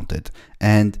gets mounted.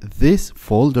 And this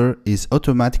folder is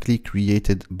automatically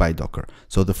created by Docker.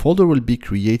 So the folder will be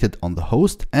created on the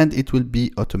host and it will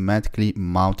be automatically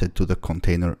mounted to the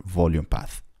container volume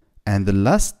path. And the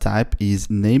last type is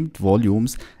named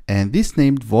volumes, and this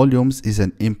named volumes is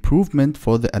an improvement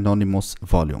for the anonymous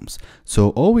volumes. So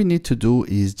all we need to do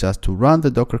is just to run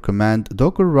the Docker command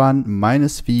docker run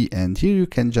 -v, and here you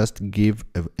can just give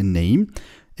a name,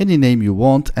 any name you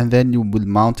want, and then you will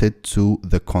mount it to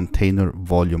the container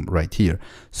volume right here.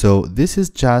 So this is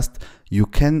just, you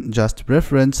can just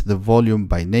reference the volume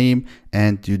by name,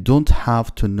 and you don't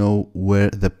have to know where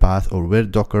the path or where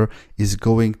Docker is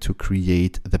going to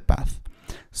create the path.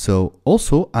 So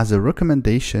also, as a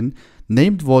recommendation,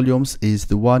 named volumes is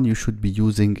the one you should be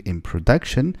using in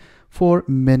production for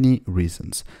many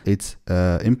reasons. It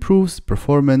improves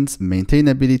performance,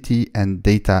 maintainability, and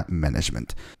data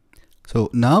management. So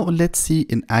now let's see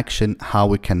in action how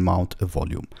we can mount a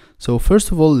volume. So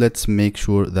first of all, let's make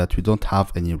sure that we don't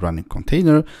have any running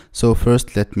container. So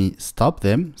first, let me stop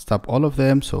all of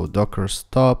them. So docker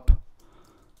stop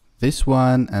this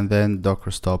one, and then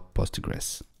docker stop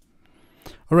Postgres.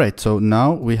 All right, so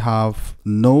now we have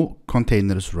no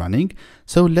containers running.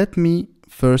 So let me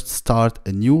first start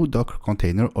a new Docker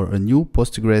container or a new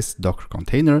Postgres Docker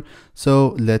container.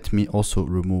 So let me also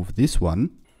remove this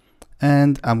one.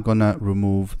 And I'm gonna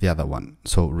remove the other one.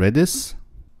 So Redis,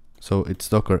 so it's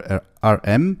docker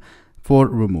rm for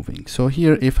removing. So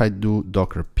here, if I do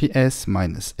docker ps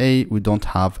 -a, we don't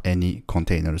have any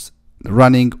containers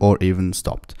running or even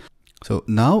stopped. So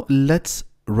now let's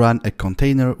run a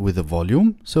container with a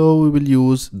volume. So we will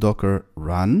use docker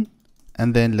run,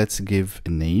 and then let's give a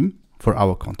name for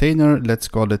our container. Let's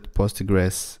call it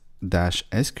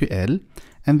Postgres-SQL.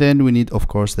 And then we need, of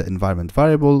course, the environment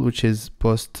variable, which is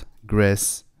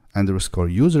Postgres underscore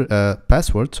user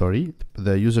password. Sorry,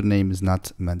 the username is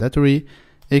not mandatory.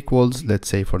 Equals, let's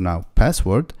say for now,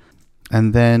 password,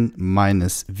 and then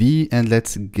 -v, and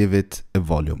let's give it a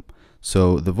volume.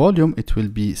 So the volume, it will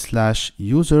be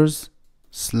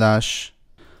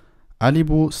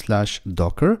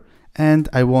 /users/alibu/docker, and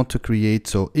I want to create,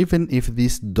 so even if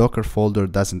this Docker folder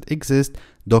doesn't exist,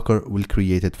 Docker will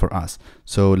create it for us.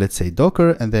 So let's say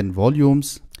docker and then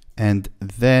volumes, and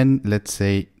then let's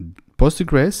say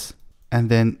Postgres and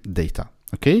then data.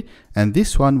 Okay, and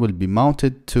this one will be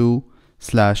mounted to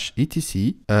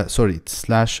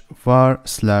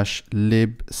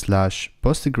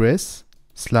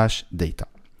 /var/lib/postgres/data.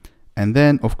 And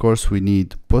then of course we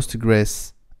need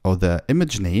Postgres or the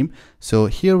image name. So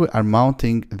here we are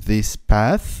mounting this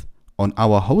path on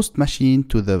our host machine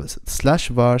to the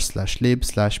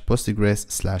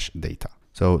 /var/lib/postgres/data.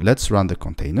 So let's run the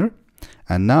container.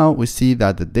 And now we see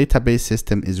that the database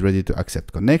system is ready to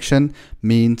accept connection,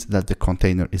 means that the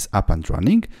container is up and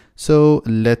running. So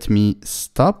let me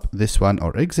stop this one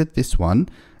or exit this one,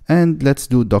 and let's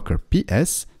do docker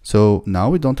ps. So now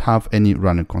we don't have any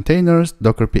running containers,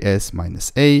 docker ps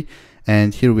 -a,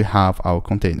 and here we have our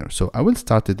container. So I will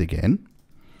start it again.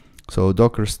 So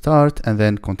docker start and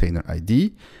then container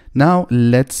ID. Now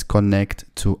let's connect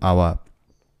to our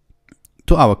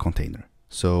container.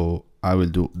 So I will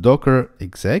do docker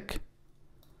exec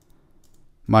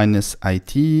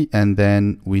 -it, and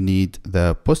then we need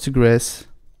the Postgres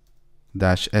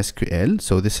 -SQL.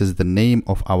 So this is the name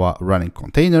of our running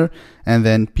container, and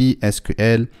then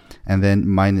PSQL, and then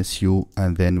 -u,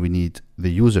 and then we need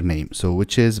the username, so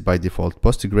which is by default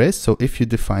Postgres. So if you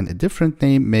define a different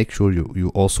name, make sure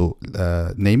you also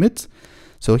name it.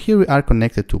 So here we are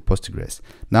connected to Postgres.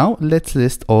 Now let's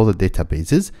list all the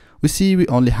databases. We see we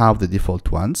only have the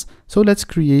default ones, so let's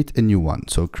create a new one.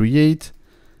 So create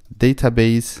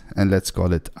database, and let's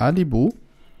call it Alibu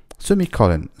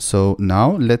semicolon. So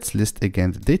now let's list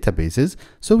again the databases.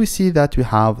 So we see that we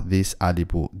have this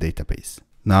Alibu database.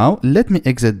 Now let me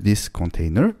exit this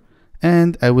container,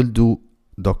 and I will do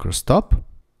docker stop.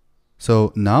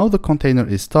 So now the container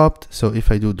is stopped. So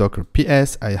if I do docker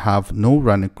ps, I have no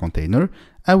running container.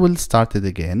 I will start it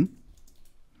again.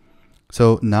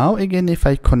 So now again, if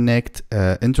I connect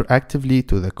interactively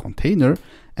to the container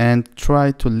and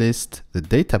try to list the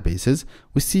databases,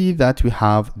 we see that we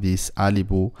have this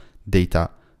Alibu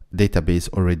database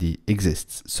already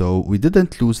exists. So we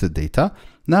didn't lose the data.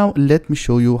 Now let me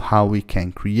show you how we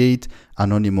can create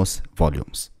anonymous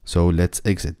volumes. So let's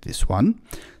exit this one.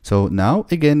 So now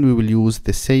again, we will use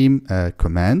the same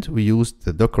command. We used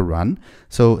the docker run.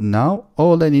 So now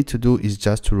all I need to do is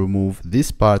just to remove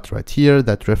this part right here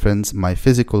that reference my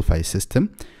physical file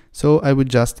system. So I would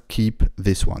just keep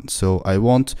this one. So I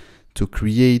want to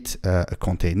create a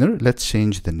container. Let's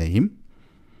change the name.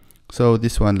 So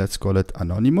this one, let's call it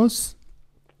anonymous.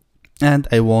 And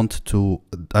I want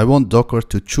Docker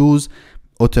to choose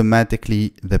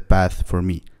automatically the path for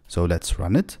me. So let's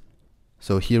run it.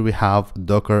 So here we have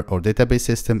Docker or database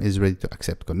system is ready to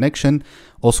accept connection.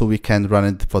 Also, we can run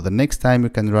it for the next time. We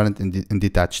can run it in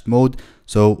detached mode.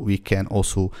 So we can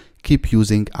also keep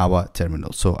using our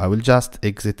terminal. So I will just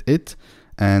exit it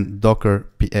and docker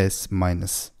ps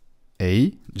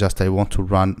 -a. Just I want to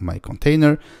run my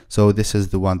container. So this is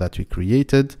the one that we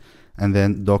created, and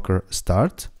then docker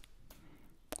start.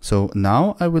 So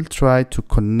now I will try to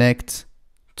connect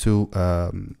to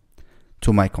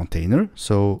my container.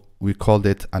 So we called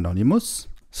it anonymous.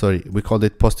 Sorry, we called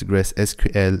it Postgres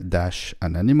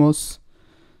SQL-anonymous.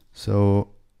 So,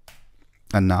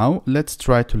 and now let's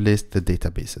try to list the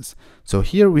databases. So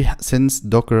here since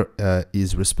Docker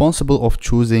is responsible of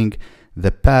choosing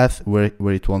the path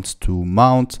where it wants to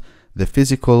mount the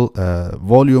physical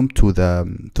volume to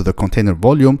the container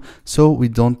volume, so we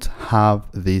don't have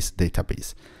this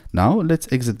database. Now let's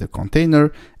exit the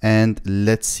container and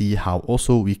let's see how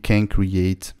also we can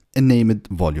create a named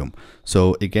volume.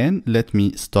 So again, let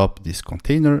me stop this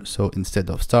container. So instead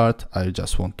of start, I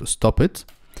just want to stop it.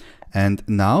 And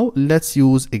now let's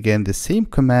use again the same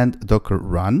command, docker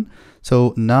run.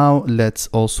 So now let's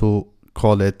also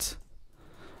call it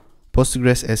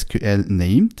Postgres SQL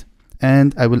named,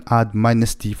 and I will add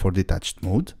 -t for detached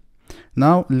mode.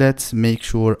 Now let's make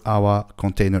sure our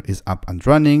container is up and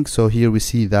running. So here we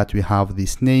see that we have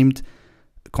this named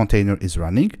container is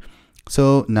running.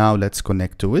 So now let's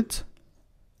connect to it.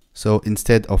 So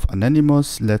instead of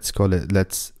anonymous, let's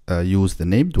use the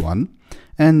named one.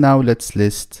 And now let's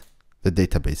list the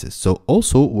databases. So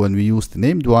also when we use the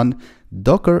named one,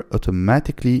 Docker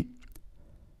automatically,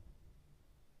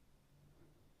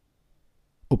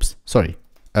 oops, sorry.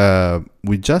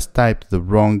 We just typed the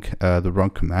wrong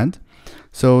command.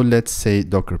 So let's say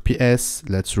docker ps,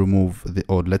 let's remove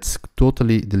let's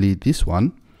totally delete this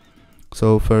one.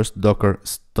 So first docker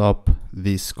stop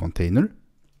this container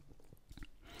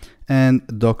and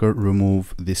docker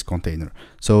remove this container.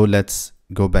 So let's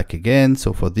go back again.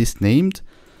 So for this named,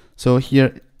 so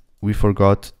here we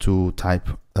forgot to type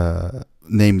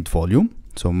named volume.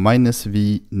 So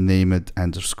 -v named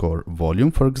 _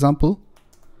 volume, for example,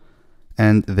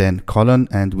 and then colon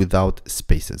and without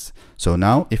spaces. So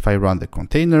now if I run the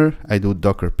container, I do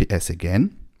docker ps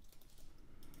again.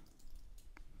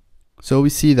 So we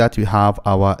see that we have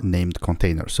our named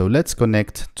container. So let's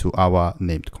connect to our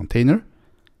named container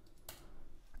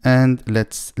and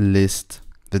let's list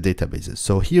the databases.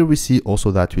 So here we see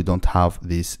also that we don't have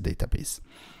this database.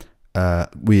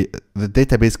 The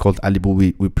database called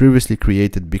Alibu we previously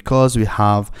created because we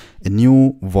have a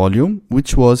new volume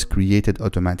which was created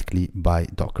automatically by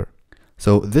Docker.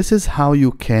 So this is how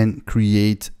you can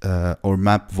create or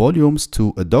map volumes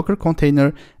to a Docker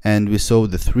container, and we saw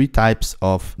the 3 types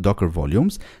of Docker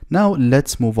volumes. Now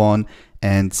let's move on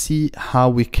and see how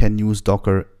we can use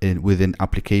Docker within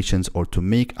applications or to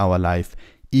make our life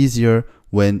easier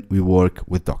when we work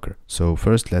with Docker. So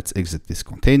first, let's exit this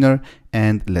container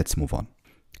and let's move on.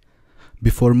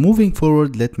 Before moving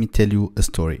forward, let me tell you a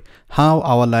story, how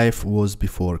our life was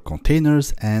before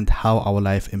containers and how our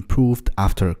life improved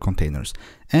after containers.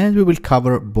 And we will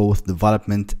cover both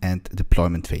development and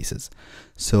deployment phases.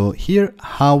 So here,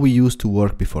 how we used to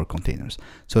work before containers.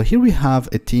 So here we have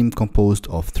a team composed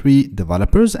of 3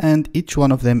 developers, and each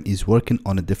one of them is working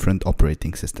on a different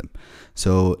operating system.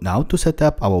 So now to set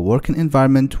up our working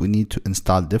environment, we need to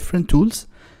install different tools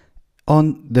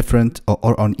on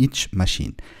on each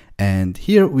machine. And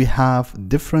here we have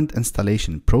different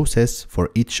installation process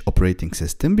for each operating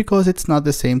system, because it's not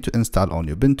the same to install on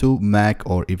Ubuntu, Mac,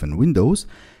 or even Windows.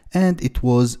 And it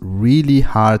was really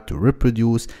hard to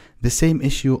reproduce the same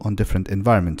issue on different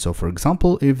environments. So for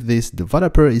example, if this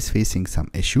developer is facing some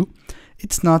issue,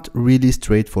 it's not really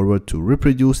straightforward to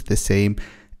reproduce the same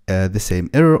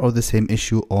error or the same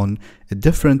issue on a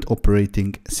different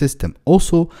operating system.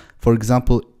 Also, for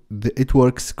example, it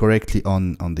works correctly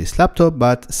on this laptop,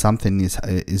 but something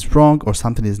is wrong, or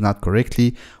something is not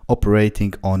correctly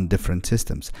operating on different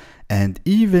systems. And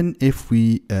even if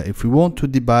we want to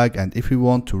debug and if we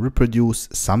want to reproduce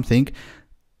something,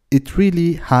 it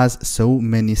really has so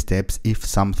many steps if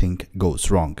something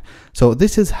goes wrong. So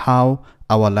this is how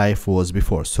our life was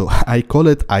before. So I call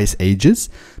it ice ages,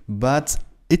 but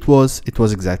it was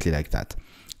exactly like that.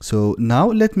 So now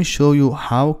let me show you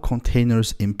how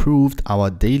containers improved our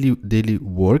daily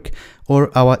work or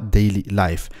our daily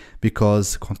life,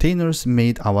 because containers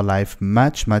made our life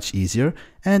much easier,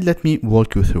 and let me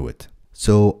walk you through it.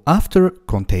 So after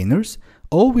containers,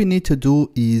 all we need to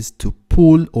do is to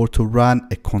pull or to run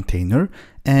a container,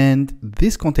 and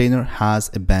this container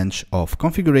has a bunch of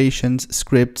configurations,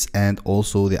 scripts, and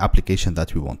also the application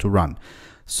that we want to run.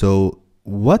 So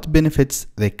what benefits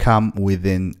they come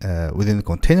within the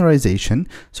containerization?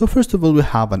 So first of all, we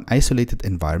have an isolated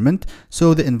environment.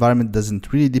 So the environment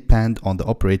doesn't really depend on the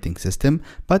operating system,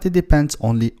 but it depends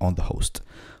only on the host.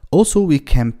 Also, we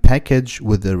can package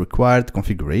with the required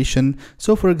configuration.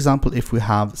 So for example, if we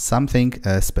have something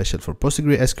special for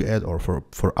PostgreSQL or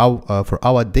for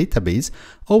our database,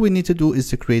 all we need to do is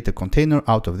to create a container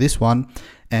out of this one,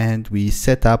 and we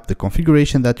set up the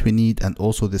configuration that we need and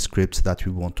also the scripts that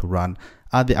we want to run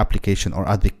at the application or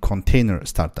at the container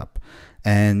startup.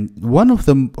 And one of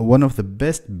the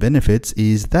best benefits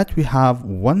is that we have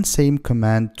one same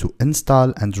command to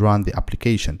install and run the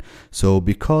application. So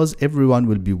because everyone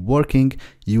will be working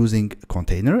using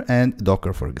container and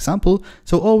Docker, for example,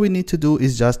 so all we need to do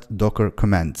is just Docker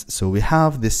commands. So we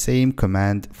have the same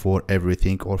command for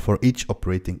everything or for each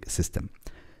operating system.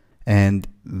 And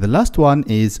the last one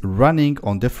is running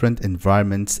on different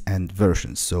environments and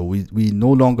versions. So we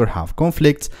no longer have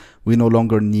conflicts. We no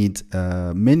longer need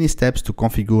many steps to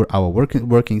configure our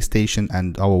working station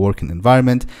and our working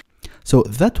environment. So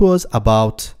that was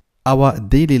about our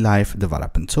daily life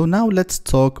development. So now let's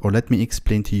talk, or let me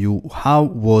explain to you how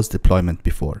was deployment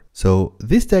before. So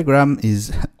this diagram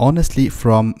is honestly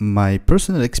from my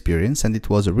personal experience, and it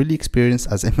was a really experience,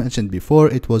 as I mentioned before,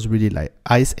 it was really like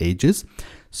ice ages.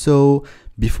 So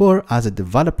before, as a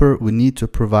developer, we need to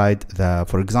provide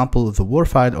for example, the WAR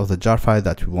file or the jar file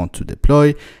that we want to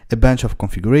deploy, a bunch of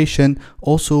configuration.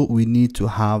 Also, we need to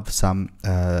have some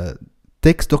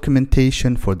text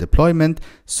documentation for deployment.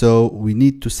 So we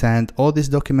need to send all these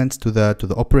documents to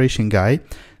the operation guy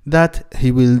that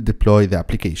he will deploy the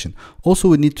application. Also,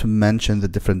 we need to mention the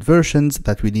different versions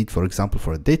that we need, for example,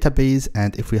 for a database,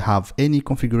 and if we have any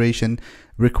configuration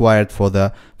required for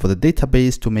the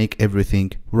database to make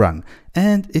everything run.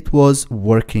 And it was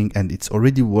working, and it's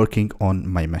already working on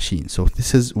my machine. So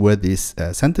this is where this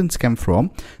sentence came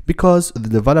from, because the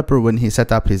developer, when he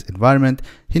set up his environment,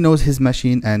 he knows his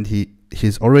machine and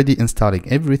he's already installing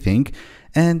everything.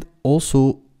 And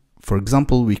also, for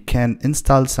example, we can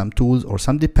install some tools or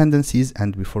some dependencies,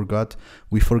 and we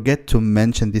forget to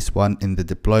mention this one in the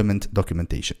deployment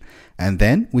documentation. And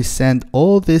then we send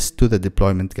all this to the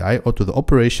deployment guy or to the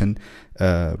operation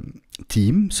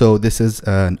team. So this is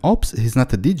an ops, he's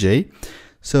not a DJ.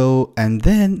 So, and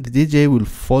then the DJ will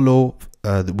follow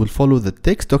the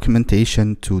text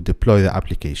documentation to deploy the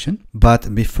application.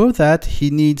 But before that,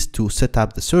 he needs to set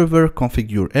up the server,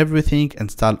 configure everything,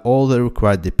 install all the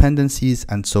required dependencies,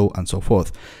 and so on and so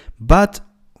forth. But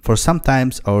for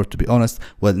sometimes, or to be honest,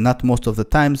 well, not most of the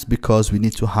times, because we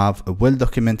need to have a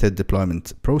well-documented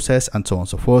deployment process and so on and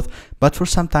so forth. But for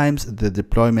sometimes the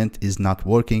deployment is not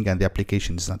working and the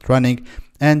application is not running,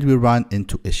 and we run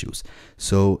into issues.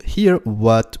 So here,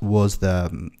 what was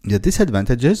the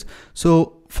disadvantages?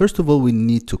 So first of all, we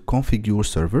need to configure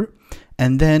server,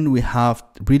 And then we have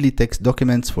really text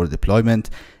documents for deployment.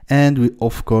 And we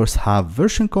of course have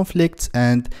version conflicts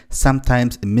and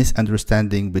sometimes a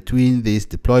misunderstanding between this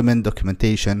deployment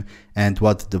documentation and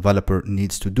what the developer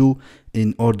needs to do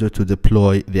in order to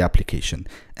deploy the application.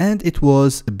 And it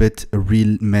was a bit a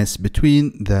real mess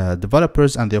between the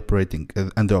developers and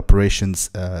the operations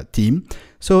team.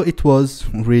 So it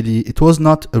was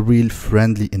not a real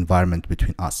friendly environment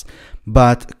between us.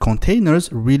 But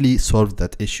containers really solved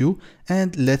that issue,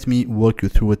 and let me walk you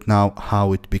through it now,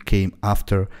 how it became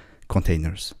after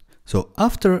containers. So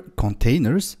after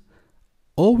containers,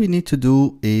 all we need to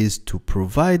do is to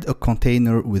provide a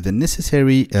container with the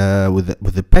necessary,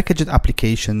 with the packaged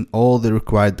application, all the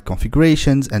required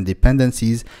configurations and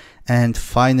dependencies, and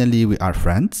finally we are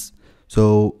friends.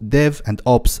 So dev and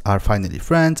ops are finally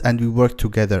friends and we work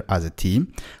together as a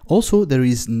team. Also, there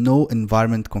is no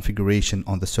environment configuration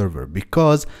on the server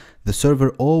because the server,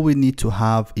 all we need to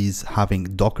have is having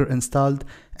Docker installed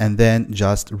and then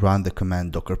just run the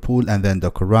command docker pull and then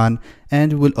docker run,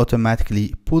 and we will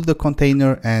automatically pull the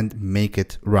container and make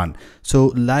it run. So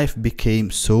life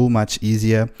became so much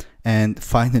easier, and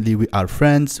finally we are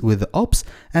friends with the ops,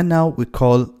 and now we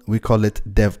call it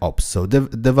DevOps. So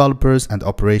developers and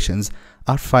operations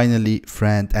are finally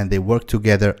friends and they work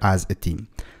together as a team.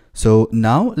 So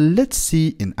now let's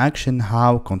see in action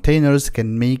how containers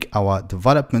can make our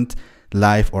development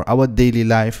life or our daily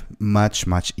life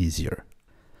much easier.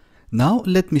 Now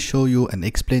let me show you and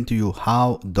explain to you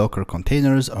how Docker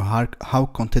containers or how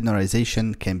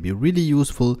containerization can be really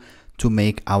useful to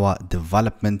make our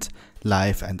development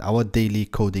life and our daily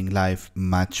coding life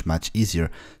much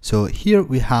easier. So here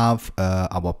we have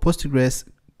our Postgres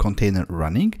container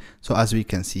running. So as we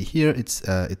can see here, it's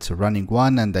a running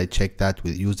one, and I check that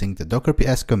with using the docker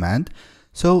ps command.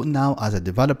 So now as a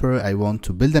developer, I want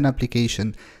to build an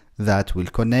application that will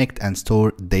connect and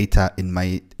store data in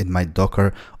my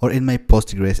Docker or in my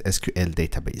Postgres SQL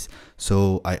database.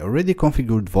 So I already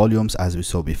configured volumes as we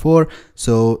saw before.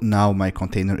 So now my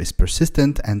container is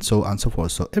persistent and so on and so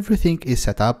forth. So everything is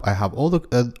set up. I have all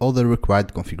the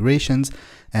required configurations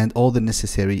and all the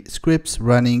necessary scripts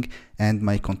running, and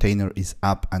my container is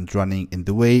up and running in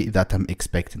the way that I'm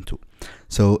expecting to.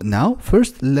 So now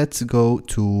first let's go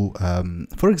to,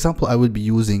 for example, I will be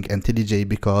using IntelliJ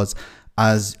because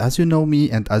as you know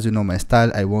me and as you know my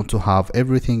style, I want to have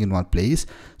everything in one place.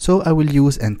 So I will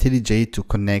use IntelliJ to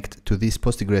connect to this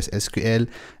Postgres SQL,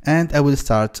 and I will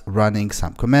start running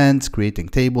some commands, creating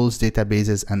tables,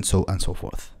 databases, and so on and so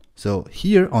forth. So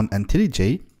here on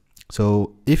IntelliJ,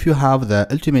 so if you have the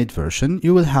ultimate version,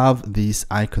 you will have this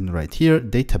icon right here,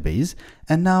 database.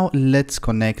 And now let's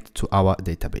connect to our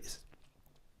database.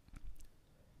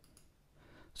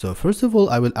 So first of all,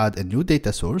 I will add a new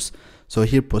data source. So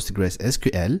here Postgres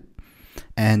SQL,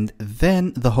 and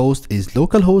then the host is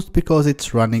localhost because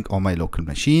it's running on my local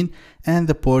machine, and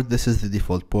the port, this is the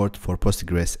default port for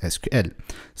Postgres SQL.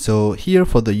 So here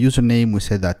for the username, we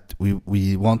said that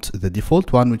we want the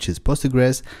default one, which is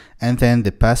Postgres, and then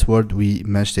the password, we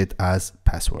meshed it as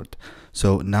password.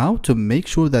 So now to make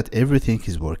sure that everything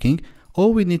is working,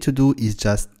 all we need to do is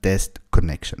just test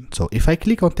connection. So if I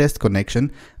click on test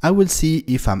connection, I will see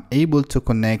if I'm able to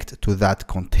connect to that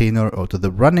container or to the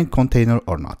running container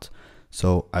or not.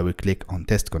 So I will click on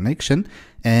test connection,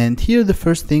 and here the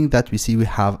first thing that we see, we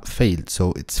have failed.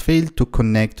 So it's failed to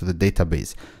connect to the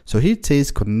database. So here it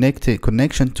says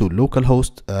connection to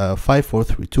localhost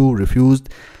 5432 refused.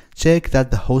 Check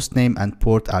that the host name and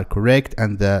port are correct,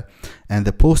 and the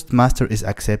postmaster is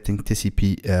accepting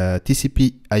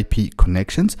TCP IP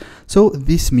connections. So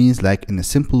this means, like in a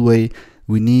simple way,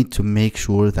 we need to make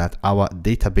sure that our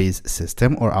database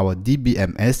system or our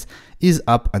DBMS is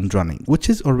up and running, which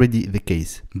is already the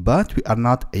case, but we are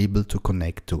not able to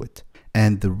connect to it.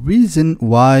 And the reason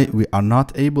why we are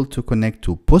not able to connect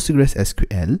to Postgres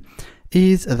SQL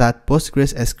is that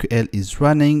Postgres SQL is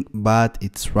running, but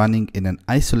it's running in an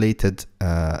isolated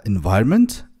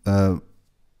environment,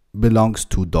 belongs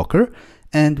to Docker,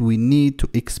 and we need to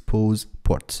expose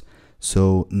ports.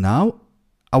 So now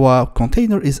our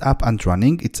container is up and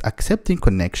running, it's accepting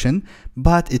connection,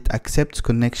 but it accepts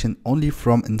connection only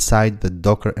from inside the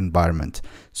Docker environment.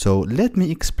 So let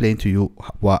me explain to you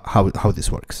how this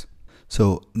works.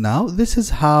 So now this is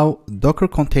how Docker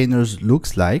containers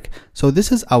looks like. So this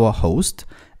is our host,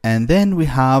 and then we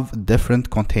have different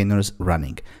containers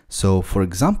running. So for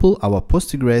example, our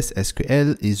Postgres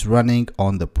SQL is running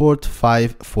on the port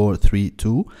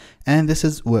 5432, and this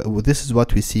is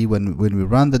what we see when we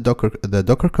run the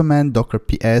Docker command docker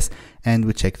ps and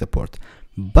we check the port.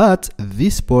 But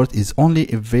this port is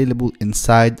only available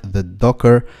inside the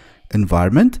Docker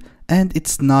environment, and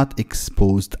it's not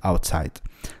exposed outside.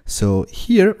 So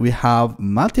here we have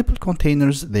multiple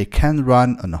containers. They can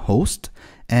run on a host,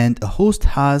 and a host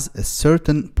has a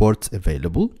certain ports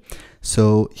available.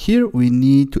 So here we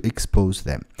need to expose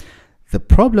them. The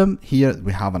problem here,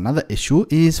 we have another issue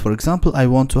is, for example, I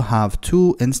want to have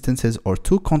two instances or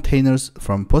two containers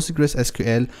from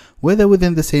PostgreSQL, whether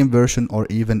within the same version or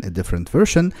even a different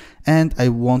version, and I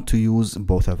want to use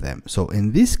both of them. So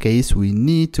in this case, we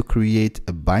need to create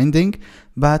a binding,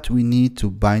 but we need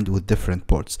to bind with different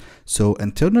ports. So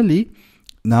internally,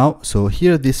 now, so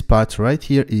here, this part right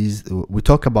here is, we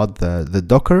talk about the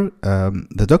Docker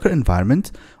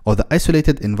environment, or the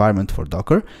isolated environment for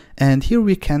Docker. And here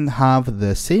we can have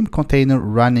the same container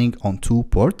running on two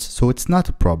ports. So it's not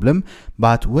a problem.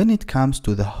 But when it comes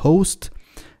to the host,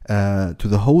 and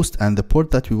the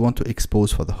port that we want to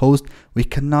expose for the host, we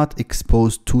cannot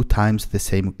expose two times the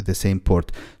same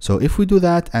port. So if we do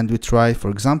that and we try, for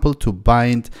example, to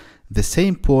bind the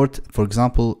same port, for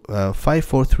example,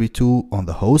 5432 on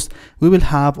the host, we will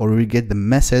have, or we get the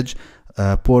message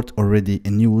port already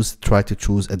in use. Try to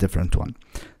choose a different one.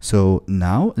 So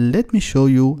now let me show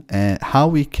you how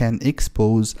we can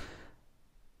expose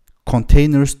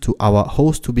containers to our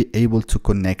host to be able to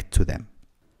connect to them.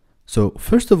 So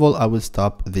first of all, I will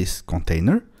stop this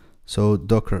container. So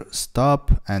Docker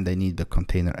stop, and I need the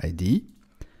container ID.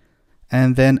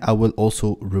 And then I will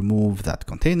also remove that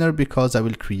container because I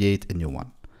will create a new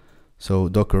one. So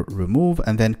Docker remove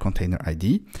and then container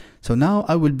ID. So now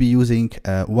I will be using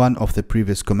one of the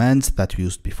previous commands that we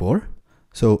used before.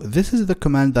 So this is the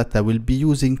command that I will be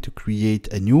using to create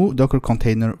a new Docker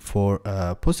container for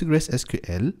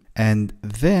PostgreSQL. And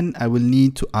then I will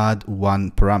need to add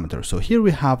one parameter. So here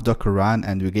we have Docker run,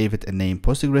 and we gave it a name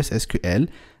PostgreSQL.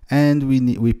 And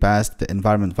we passed the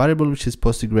environment variable, which is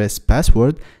Postgres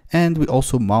password, and we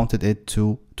also mounted it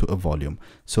to a volume.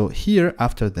 So here,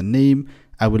 after the name,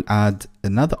 I will add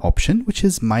another option, which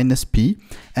is -p,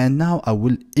 and now I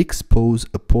will expose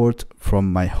a port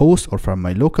from my host or from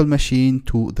my local machine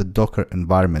to the Docker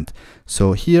environment.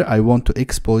 So here I want to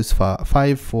expose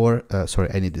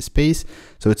I need the space,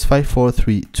 so it's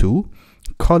 5432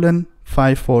 colon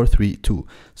 5432.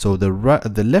 So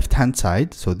the left hand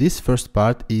side, so this first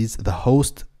part is the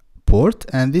host port,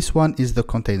 and this one is the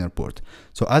container port.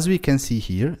 So as we can see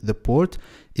here, the port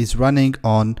is running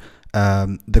on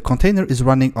the container is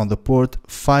running on the port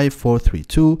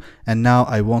 5432, and now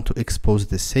I want to expose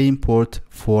the same port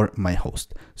for my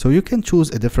host. So you can choose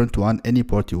a different one, any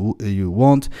port you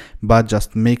want, but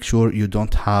just make sure you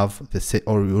don't have the same,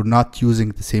 or you're not using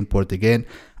the same port again.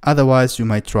 Otherwise, you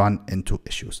might run into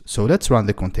issues. So let's run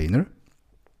the container.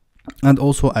 And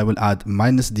also I will add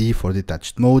 -d for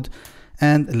detached mode,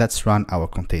 and let's run our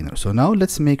container. So now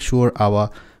let's make sure our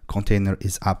container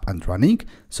is up and running.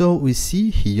 So we see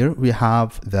here we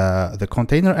have the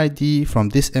container ID from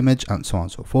this image and so on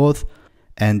and so forth.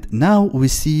 And now we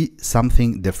see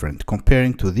something different.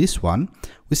 Comparing to this one,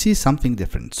 we see something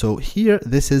different. So here,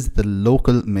 this is the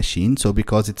local machine. So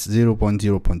because it's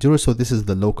 0.0.0, so this is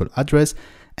the local address,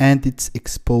 and it's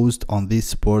exposed on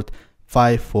this port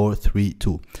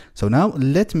 5432. So now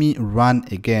let me run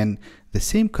again the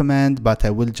same command, but I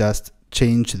will just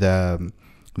change the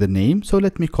name. So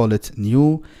let me call it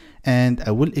new, and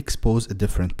I will expose a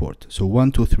different port. So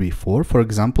 1234, for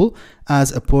example,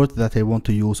 as a port that I want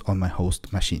to use on my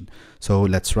host machine. So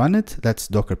let's run it. Let's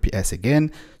Docker PS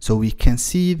again. So we can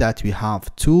see that we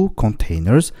have two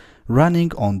containers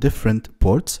running on different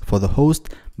ports for the host,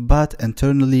 but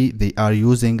internally they are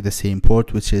using the same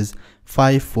port, which is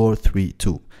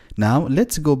 5432. Now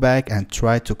let's go back and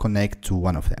try to connect to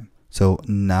one of them. So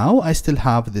now I still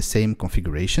have the same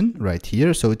configuration right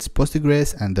here. So it's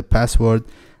Postgres, and the password,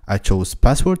 I chose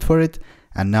password for it.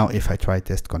 And now if I try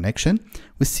test connection,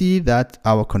 we see that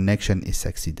our connection is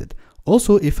succeeded.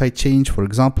 Also, if I change, for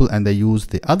example, and I use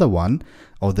the other one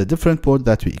or the different port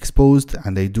that we exposed,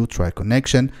 and I do try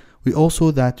connection, we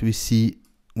see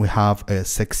we have a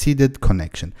succeeded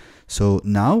connection. So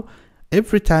now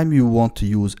every time you want to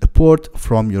use a port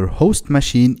from your host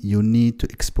machine, you need to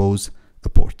expose a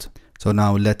port. So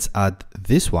now let's add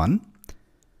this one,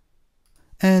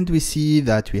 and we see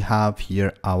that we have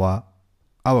here our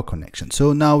connection.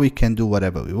 So now we can do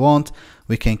whatever we want.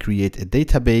 We can create a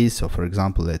database. So for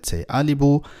example, let's say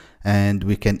Alibu, and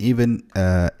we can even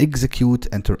execute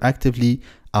interactively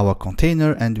our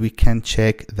container, and we can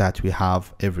check that we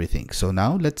have everything. So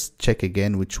now let's check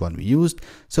again which one we used.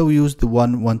 So we used the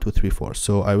 1234.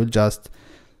 So I will just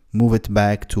move it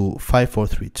back to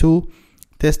 5432.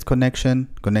 Test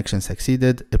connection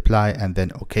succeeded, apply, and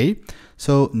then OK.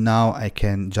 So now I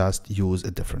can just use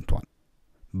a different one.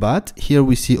 But here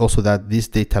we see also that this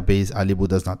database Alibu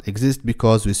does not exist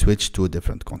because we switched to a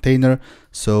different container.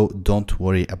 So don't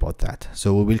worry about that.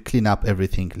 So we will clean up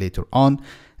everything later on,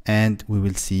 and we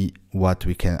will see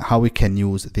how we can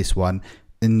use this one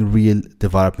in real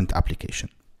development application.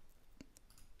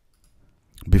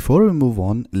 Before we move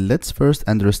on, let's first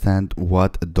understand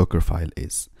what a Dockerfile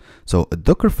is. So a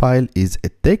Dockerfile is a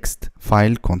text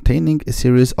file containing a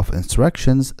series of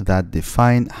instructions that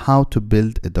define how to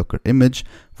build a Docker image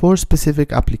for a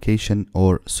specific application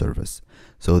or service.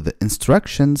 So the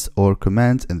instructions or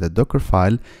commands in the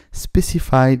Dockerfile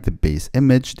specify the base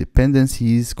image,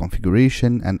 dependencies,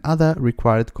 configuration, and other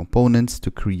required components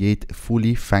to create a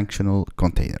fully functional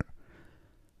container.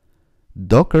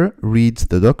 Docker reads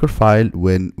the Dockerfile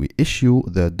when we issue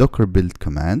the docker build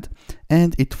command,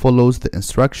 and it follows the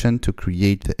instruction to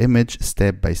create the image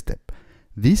step by step.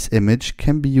 This image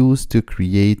can be used to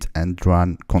create and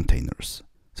run containers.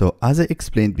 So as I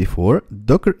explained before,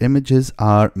 Docker images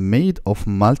are made of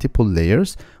multiple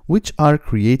layers which are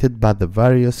created by the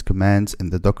various commands in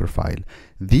the Dockerfile.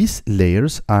 These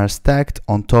layers are stacked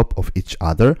on top of each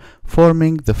other,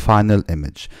 forming the final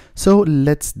image. So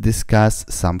let's discuss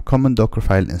some common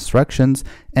Dockerfile instructions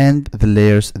and the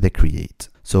layers they create.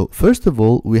 So first of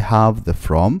all, we have the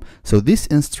from. So this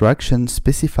instruction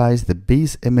specifies the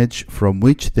base image from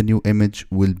which the new image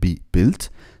will be built.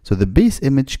 So the base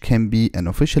image can be an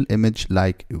official image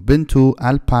like Ubuntu,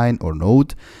 Alpine, or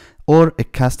Node, or a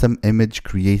custom image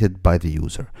created by the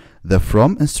user. The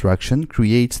from instruction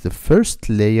creates the first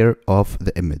layer of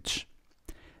the image.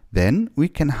 Then we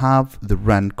can have the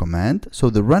run command. So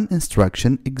the run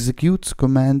instruction executes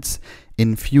commands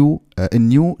in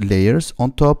new layers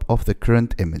on top of the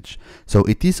current image. So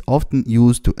it is often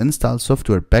used to install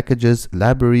software packages,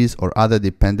 libraries, or other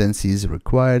dependencies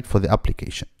required for the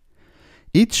application.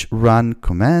 Each run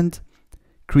command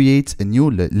creates a new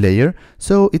layer,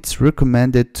 so it's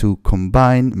recommended to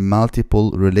combine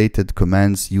multiple related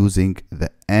commands using the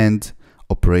AND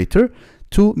operator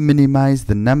to minimize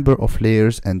the number of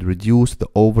layers and reduce the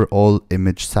overall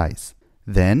image size.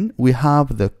 Then we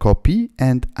have the copy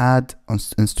and add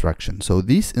instruction. So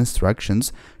these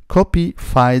instructions copy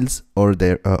files or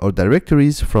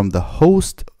directories from the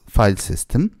host file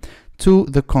system to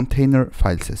the container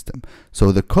file system.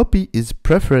 So the copy is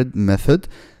preferred method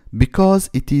because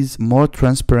it is more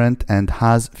transparent and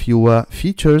has fewer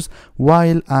features,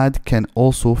 while add can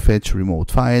also fetch remote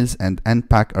files and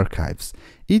unpack archives.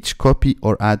 Each copy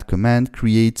or add command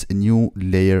creates a new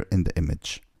layer in the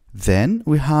image. Then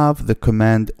we have the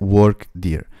command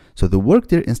workdir. So the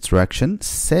workdir instruction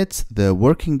sets the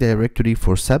working directory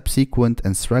for subsequent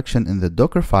instruction in the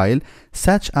Dockerfile,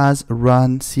 such as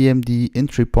run, cmd,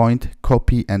 entry point,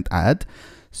 copy, and add.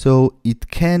 So it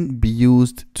can be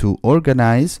used to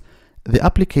organize the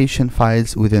application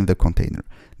files within the container.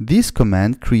 This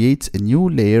command creates a new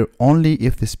layer only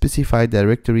if the specified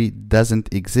directory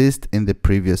doesn't exist in the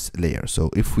previous layer. So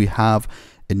if we have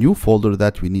a new folder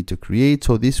that we need to create,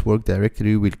 so this work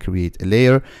directory will create a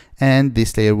layer, and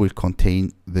this layer will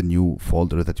contain the new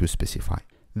folder that you specify.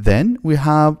 Then we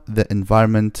have the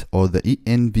environment or the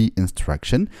env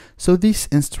instruction. So this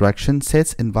instruction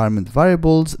sets environment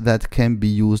variables that can be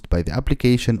used by the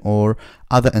application or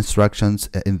other instructions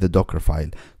in the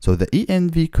Dockerfile. So the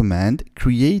env command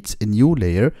creates a new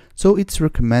layer, so it's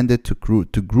recommended to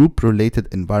group related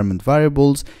environment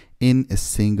variables in a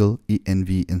single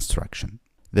env instruction.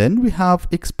 Then we have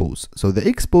expose. So the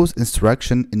expose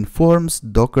instruction informs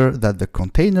Docker that the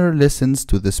container listens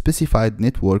to the specified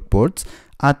network ports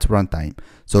at runtime.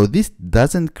 So this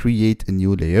doesn't create a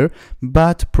new layer,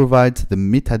 but provides the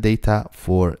metadata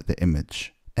for the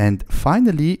image. And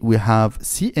finally, we have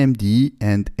cmd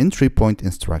and entry point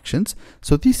instructions.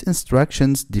 So these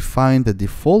instructions define the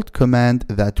default command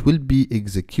that will be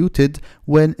executed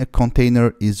when a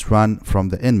container is run from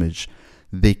the image.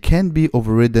 They can be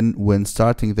overridden when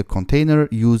starting the container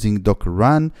using Docker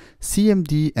run.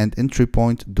 cmd and entry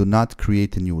point do not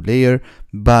create a new layer,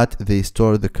 but they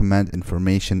store the command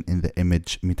information in the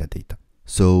image metadata.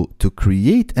 So to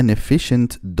create an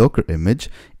efficient Docker image,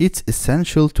 it's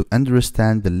essential to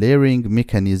understand the layering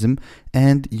mechanism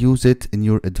and use it in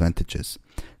your advantages.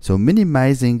 So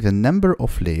minimizing the number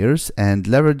of layers and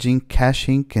leveraging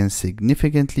caching can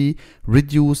significantly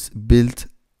reduce build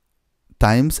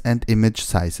times and image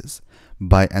sizes.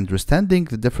 By understanding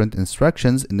the different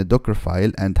instructions in the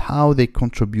Dockerfile and how they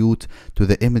contribute to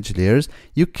the image layers,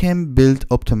 you can build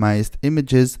optimized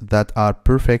images that are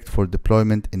perfect for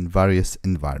deployment in various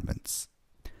environments.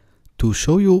 To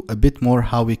show you a bit more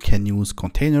how we can use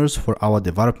containers for our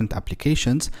development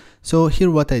applications, so here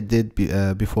what I did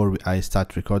before I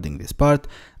start recording this part,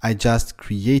 I just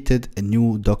created a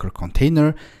new Docker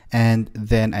container, and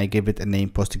then I gave it a name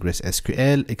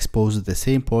PostgreSQL, exposed the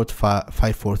same port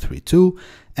 5432,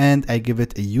 and I give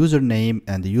it a username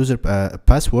and the user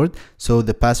password. So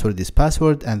the password is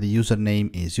password and the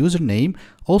username is username.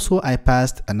 Also, I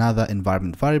passed another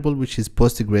environment variable, which is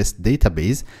Postgres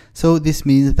database. So this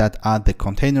means that at the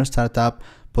container startup,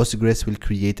 Postgres will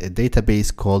create a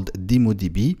database called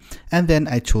DemoDB, and then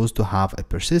I chose to have a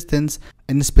persistence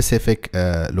in a specific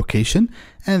location,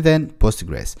 and then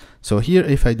Postgres. So here,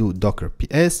 if I do docker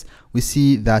ps, we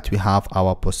see that we have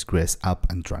our Postgres up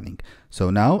and running. So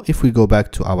now if we go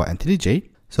back to our IntelliJ,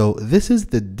 so this is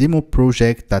the demo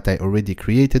project that I already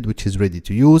created, which is ready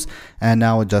to use. And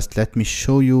now just let me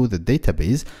show you the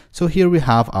database. So here we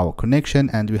have our connection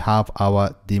and we have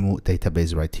our demo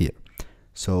database right here.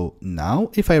 So now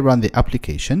if I run the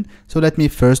application, so let me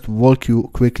first walk you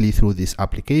quickly through this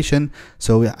application.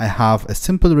 So I have a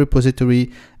simple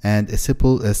repository and a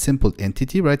simple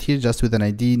entity right here, just with an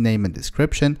ID, name and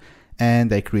description.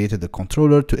 And I created a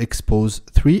controller to expose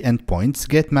 3 endpoints: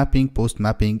 get mapping, post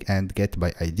mapping, and get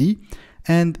by ID.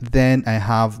 And then I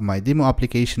have my demo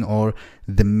application, or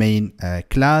the main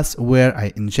class, where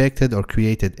I injected or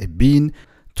created a bean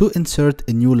to insert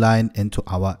a new line into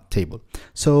our table.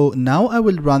 So now I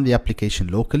will run the application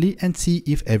locally and see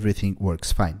if everything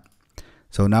works fine.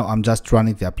 So now I'm just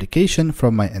running the application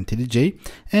from my IntelliJ,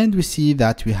 and we see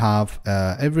that we have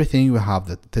everything. We have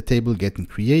the table getting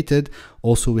created.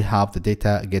 Also, we have the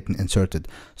data getting inserted.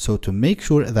 So to make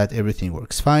sure that everything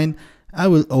works fine, I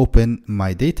will open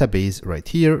my database right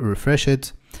here, refresh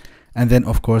it. And then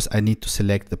of course I need to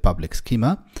select the public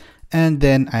schema. And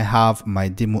then I have my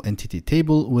demo entity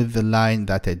table with the line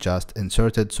that I just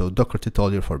inserted. So Docker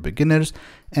tutorial for beginners,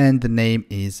 and the name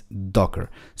is Docker.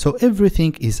 So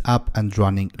everything is up and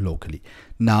running locally.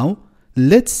 Now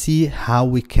let's see how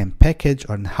we can package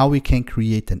and how we can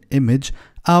create an image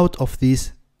out of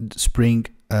this Spring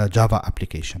Java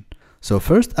application. So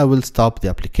first I will stop the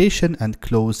application and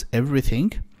close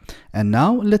everything. And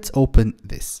now let's open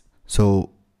this. So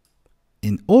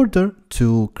in order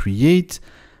to create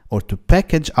or to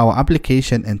package our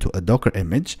application into a Docker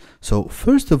image, so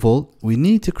first of all, we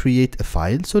need to create a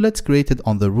file. So let's create it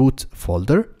on the root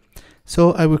folder.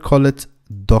 So I will call it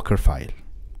Dockerfile.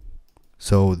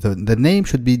 So the name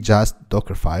should be just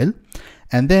Dockerfile.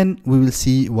 And then we will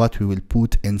see what we will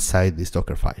put inside this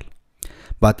Dockerfile.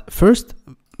 But first,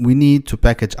 we need to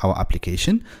package our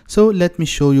application. So let me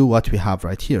show you what we have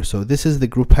right here. So this is the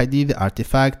group ID, the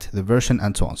artifact, the version,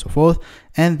 and so on and so forth.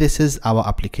 And this is our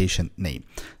application name.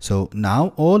 So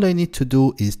now all I need to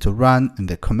do is to run in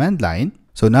the command line.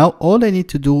 So now all I need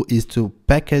to do is to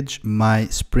package my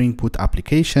Spring Boot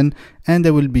application, and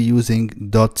I will be using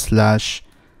 /mvn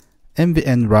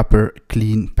wrapper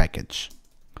clean package.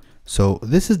 So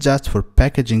this is just for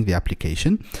packaging the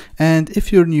application. And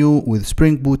if you're new with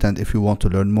Spring Boot and if you want to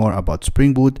learn more about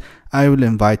Spring Boot, I will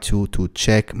invite you to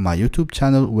check my YouTube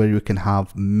channel, where you can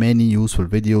have many useful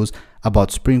videos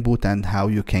about Spring Boot and how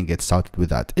you can get started with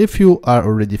that. If you are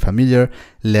already familiar,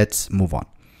 let's move on.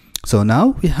 So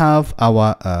now we have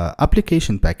our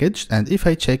application package, and if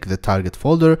I check the target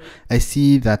folder, I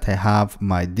see that I have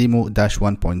my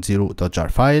demo-1.0.jar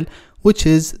file, which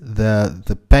is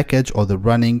the package or the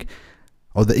running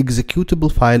or the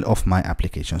executable file of my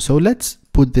application. So let's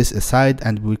put this aside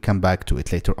and we'll come back to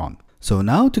it later on. So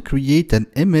now to create an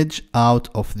image out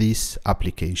of this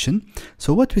application.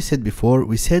 So what we said before,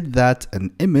 we said that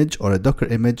an image or a Docker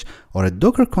image or a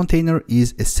Docker container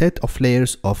is a set of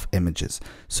layers of images.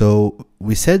 So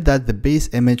we said that the base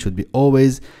image would be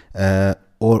always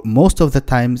or most of the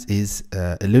times is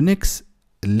a Linux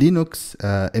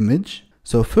image.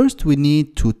 So first we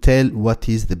need to tell what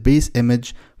is the base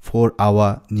image for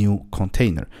our new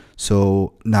container.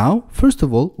 So now, first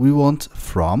of all, we want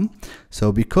from.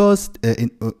 So because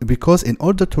in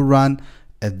order to run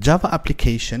a Java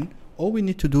application, all we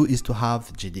need to do is to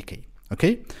have JDK.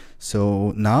 Okay.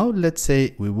 So now let's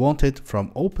say we want it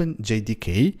from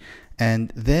OpenJDK,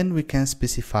 and then we can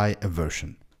specify a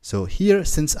version. So here,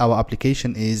 since our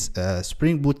application is a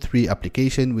Spring Boot 3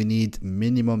 application, we need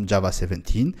minimum Java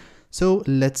 17. So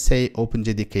let's say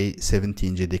OpenJDK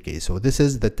 17 JDK. So this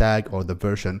is the tag or the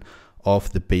version of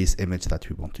the base image that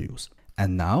we want to use.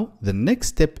 And now the next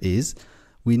step is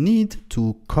we need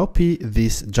to copy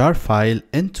this jar file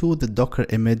into the Docker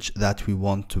image that we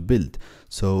want to build.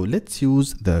 So let's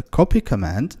use the copy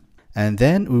command, and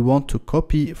then we want to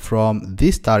copy from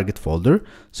this target folder.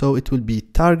 So it will be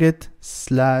target /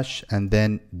 and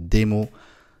then demo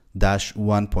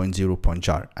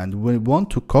 -1.0.jar, and we want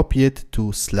to copy it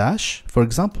to slash. For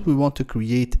example, we want to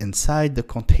create inside the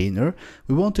container,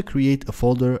 we want to create a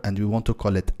folder and we want to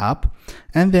call it app,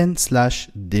 and then slash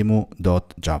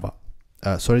demo.java.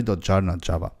 .jar, not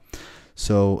Java.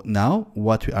 So now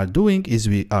what we are doing is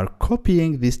we are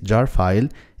copying this jar file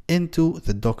into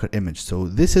the Docker image. So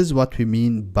this is what we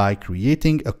mean by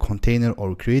creating a container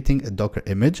or creating a Docker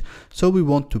image. So we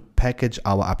want to package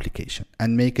our application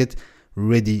and make it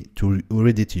ready to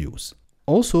use.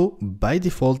 Also, by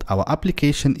default, our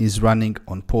application is running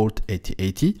on port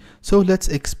 8080. So let's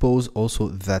expose also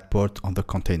that port on the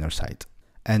container side.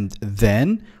 And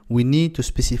then we need to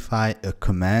specify a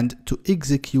command to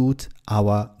execute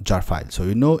our jar file. So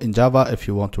you know, in Java, if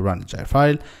you want to run a jar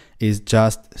file, is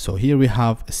just, so here we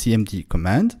have a cmd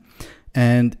command,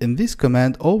 and in this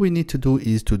command all we need to do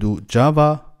is to do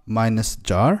java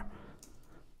 -jar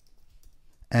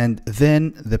and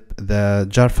then the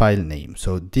jar file name,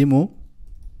 so demo.jar.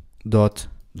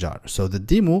 So the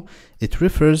demo, it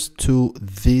refers to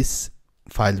this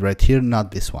file right here,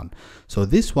 not this one. So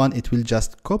this one, it will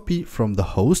just copy from the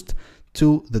host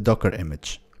to the Docker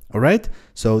image. All right,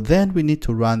 so then we need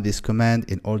to run this command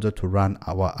in order to run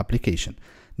our application.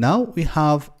 Now we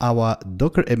have our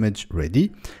Docker image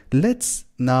ready. Let's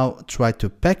now try to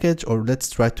package, or let's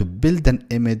try to build an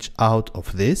image out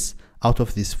of this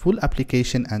full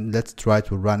application, and let's try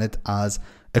to run it as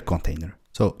a container.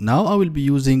 So now I will be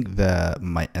using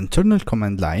my internal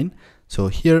command line. So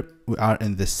here we are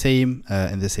in the same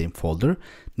folder.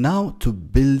 Now to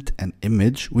build an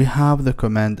image, we have the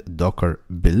command docker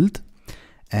build,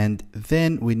 and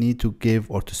then we need to give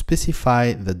or to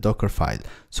specify the Dockerfile.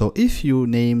 So if you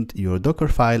named your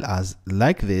Dockerfile as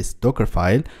like this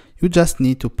Dockerfile, you just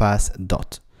need to pass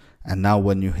dot. And now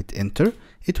when you hit enter,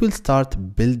 it will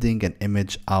start building an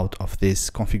image out of this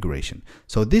configuration.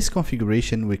 So this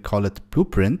configuration, we call it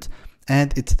blueprint,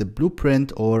 and it's the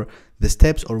blueprint or the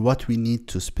steps or what we need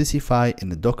to specify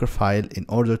in a Dockerfile in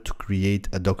order to create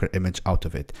a Docker image out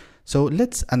of it. So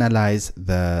let's analyze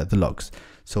the logs.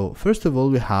 So first of all,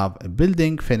 we have a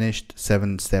building finished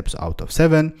 7 steps out of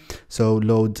 7. So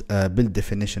load build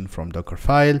definition from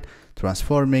Dockerfile,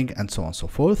 transforming, and so on and so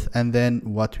forth. And then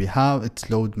what we have, it's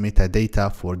load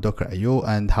metadata for Docker IO,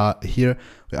 and here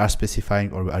we are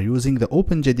specifying, or we are using the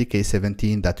OpenJDK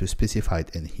 17 that we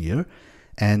specified in here.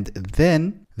 And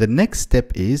then the next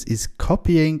step is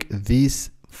copying this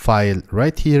file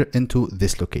right here into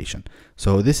this location.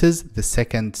 So this is the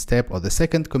second step, or the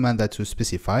second command that we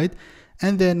specified.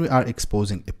 And then we are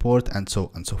exposing a port, and so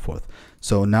on and so forth.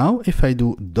 So now if I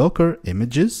do Docker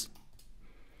images,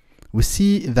 we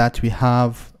see that we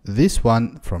have this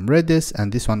one from Redis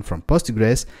and this one from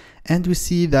Postgres, and we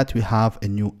see that we have a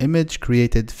new image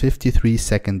created 53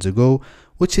 seconds ago,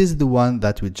 which is the one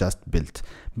that we just built,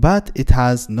 but it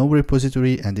has no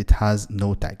repository and it has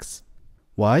no tags.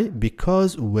 Why?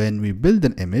 Because when we build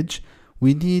an image,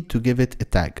 we need to give it a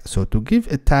tag. So to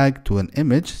give a tag to an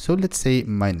image, so let's say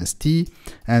 -t,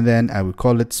 and then I will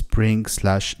call it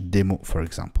spring/demo, for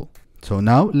example. So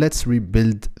now let's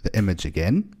rebuild the image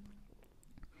again.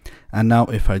 And now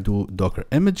if I do Docker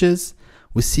images,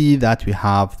 we see that we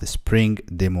have the Spring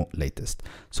demo latest.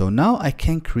 So now I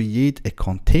can create a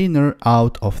container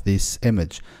out of this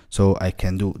image. So I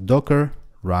can do Docker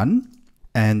run,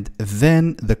 and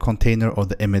then the container or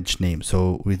the image name.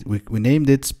 So we named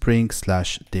it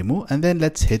spring/demo, and then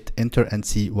let's hit enter and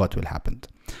see what will happen.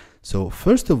 So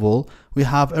first of all, we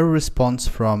have a response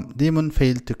from daemon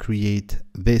failed to create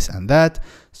this and that.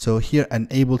 So here,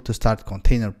 unable to start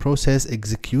container process,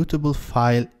 executable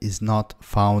file is not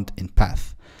found in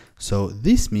path. So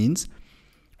this means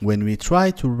when we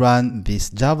try to run this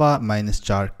java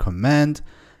 -jar command,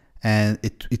 and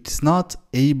it's not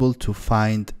able to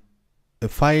find a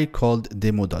file called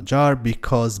demo.jar,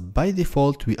 because by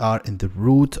default we are in the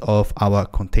root of our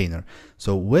container.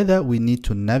 So whether we need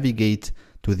to navigate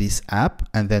to this app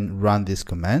and then run this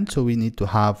command, so we need to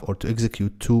have or to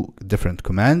execute 2 different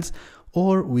commands,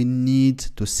 or we need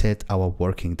to set our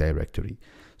working directory.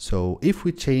 So if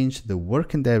we change the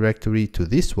working directory to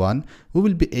this one, we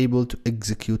will be able to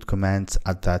execute commands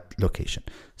at that location.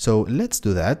 So let's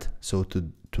do that. So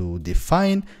to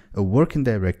define a working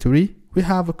directory, we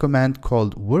have a command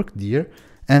called workdir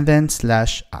and then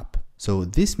 /app. So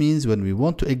this means when we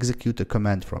want to execute a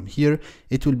command from here,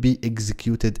 it will be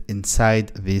executed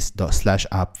inside this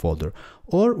 /app folder.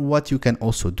 Or what you can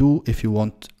also do, if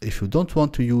you don't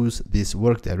want to use this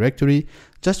work directory,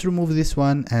 just remove this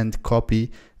one and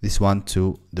copy this one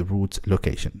to the root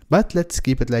location. But let's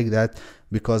keep it like that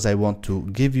because I want to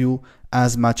give you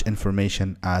as much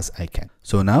information as I can.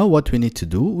 So now what we need to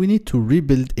do, we need to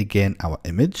rebuild again our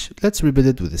image. Let's rebuild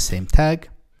it with the same tag.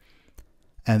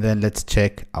 And then let's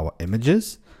check our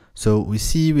images. So we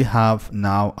see we have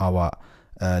now our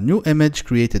new image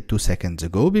created 2 seconds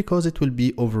ago because it will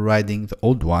be overriding the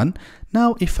old one.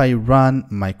 Now if I run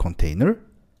my container,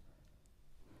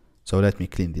 so let me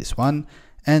clean this one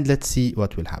and let's see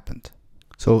what will happen.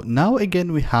 So now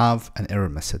again we have an error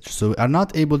message. So we are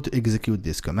not able to execute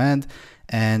this command,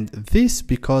 and this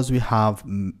because we have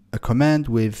a command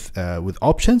with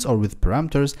options or with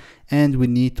parameters, and we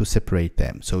need to separate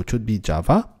them. So it should be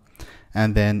Java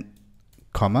and then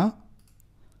comma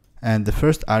and the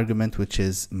first argument, which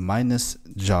is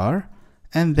 -jar,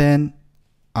 and then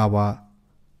our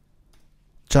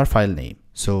jar file name.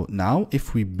 So now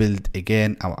if we build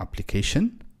again our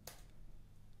application,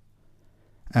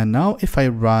 and now if I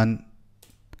run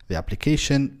the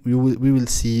application, we will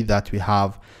see that we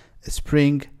have a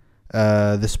Spring,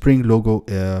 the Spring logo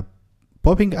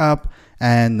popping up,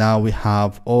 and now we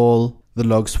have all the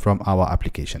logs from our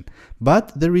application.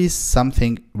 But there is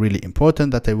something really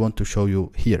important that I want to show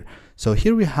you here. So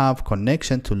here we have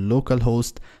connection to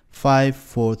localhost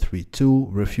 5432,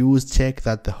 refuse, check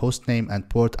that the host name and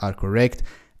port are correct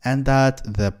and that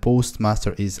the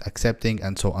postmaster is accepting,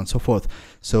 and so on and so forth.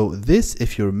 So this,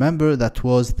 if you remember, that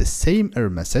was the same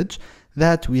error message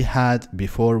that we had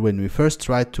before when we first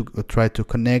tried to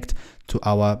connect to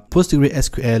our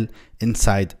PostgreSQL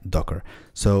inside Docker.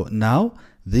 So now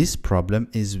this problem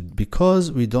is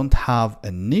because we don't have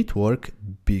a network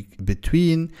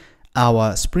between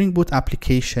our Spring Boot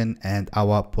application and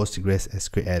our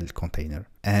PostgreSQL container.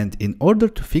 And in order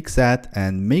to fix that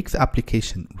and make the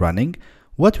application running,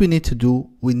 what we need to do,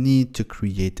 we need to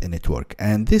create a network.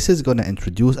 And this is going to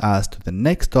introduce us to the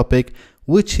next topic,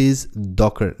 which is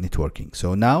Docker networking.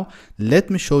 So now let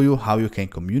me show you how you can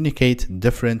communicate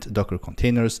different Docker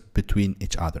containers between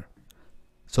each other.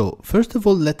 So first of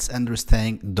all, let's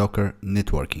understand Docker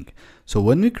networking. So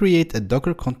when we create a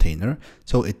Docker container,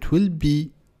 so it will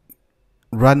be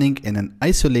running in an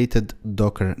isolated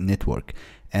Docker network.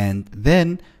 And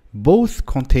then both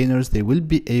containers, they will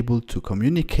be able to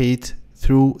communicate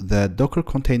through the Docker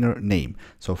container name.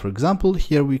 So for example,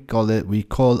 here we call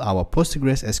our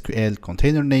PostgreSQL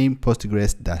container name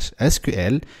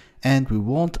Postgres-SQL, and we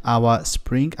want our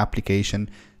Spring application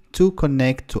to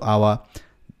connect to our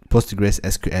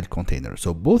PostgreSQL container.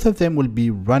 So both of them will be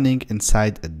running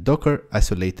inside a Docker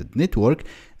isolated network,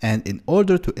 and in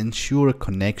order to ensure a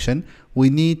connection, we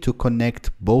need to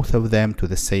connect both of them to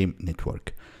the same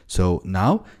network. So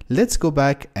now let's go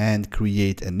back and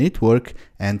create a network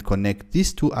and connect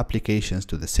these two applications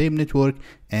to the same network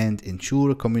and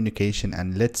ensure communication,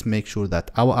 and let's make sure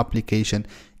that our application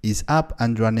is up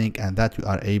and running and that we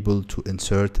are able to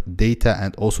insert data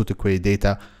and also to query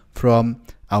data from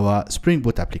our Spring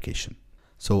Boot application.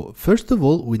 So first of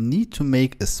all, we need to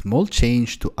make a small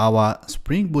change to our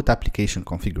Spring Boot application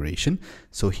configuration.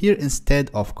 So here,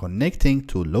 instead of connecting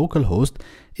to localhost,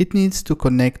 it needs to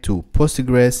connect to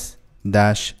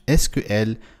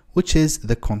Postgres-SQL, which is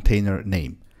the container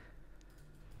name.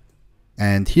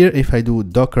 And here, if I do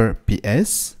docker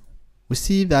ps, we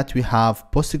see that we have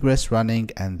Postgres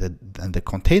running and the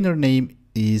container name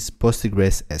is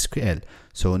PostgreSQL.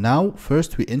 So now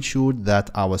first we ensured that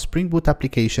our Spring Boot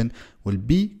application will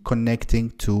be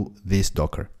connecting to this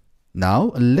Docker.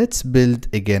 Now let's build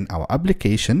again our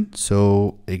application.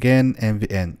 So again,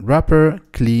 mvn wrapper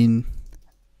clean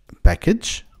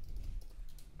package.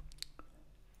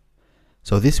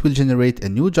 So this will generate a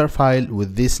new jar file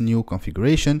with this new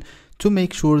configuration to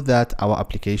make sure that our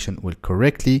application will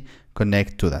correctly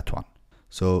connect to that one.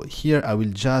 So here I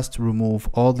will just remove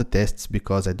all the tests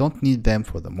because I don't need them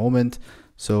for the moment.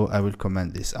 So I will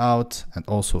comment this out and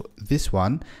also this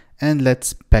one, and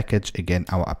let's package again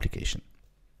our application.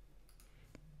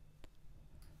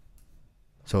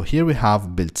 So here we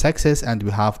have build success and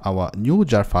we have our new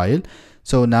jar file.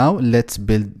 So now let's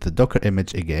build the Docker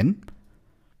image again.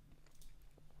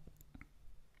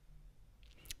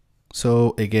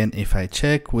 So again, if I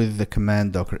check with the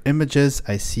command docker images,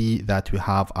 I see that we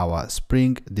have our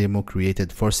Spring demo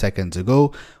created 4 seconds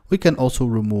ago. We can also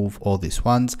remove all these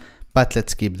ones, but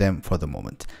let's keep them for the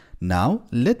moment. Now,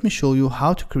 let me show you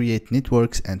how to create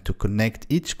networks and to connect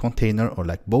each container or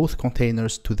like both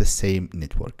containers to the same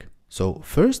network. So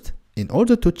first, in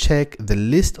order to check the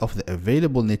list of the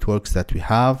available networks that we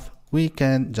have, we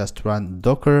can just run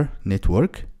docker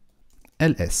network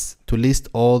ls to list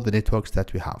all the networks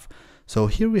that we have. So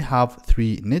here we have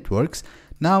 3 networks.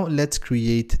 Now let's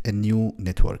create a new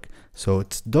network. So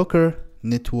it's docker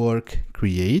network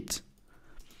create,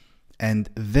 and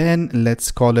then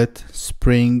let's call it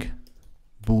Spring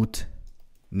Boot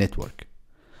Network.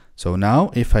 So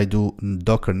now if I do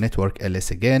Docker network ls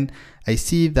again, I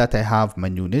see that I have my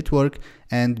new network,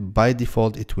 and by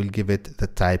default it will give it the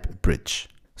type bridge.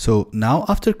 So now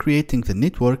after creating the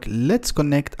network, let's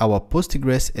connect our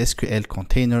Postgres SQL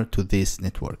container to this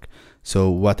network.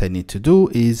 So what I need to do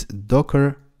is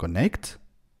docker connect.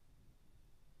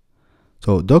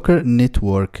 So docker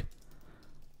network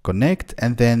connect,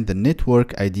 and then the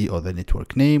network ID or the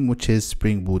network name, which is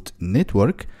Spring Boot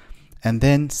Network, and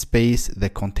then space the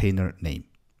container name,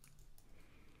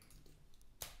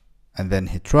 and then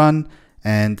hit run.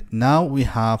 And now we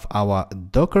have our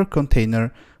Docker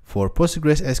container for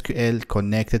Postgres SQL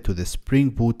connected to the Spring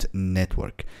Boot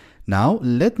network. Now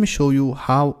let me show you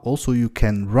how also you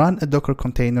can run a Docker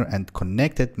container and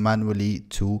connect it manually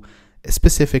to a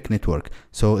specific network.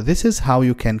 So this is how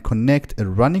you can connect a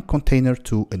running container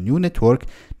to a new network.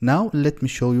 Now let me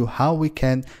show you how we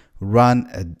can run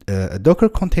a Docker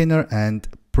container and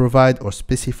provide or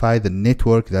specify the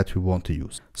network that we want to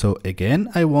use. So again,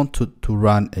 I want to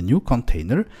run a new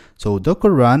container. So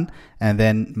docker run and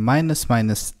then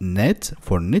 --net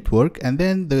for network, and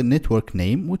then the network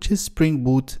name, which is Spring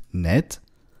Boot Net,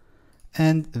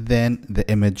 and then the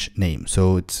image name.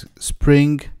 So it's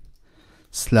spring/demo.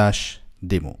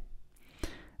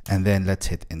 And then let's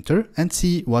hit enter and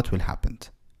see what will happen.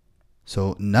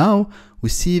 So now we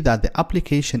see that the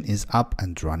application is up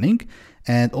and running,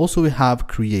 and also we have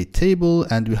create table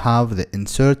and we have the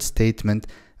insert statement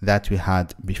that we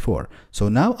had before. So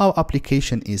now our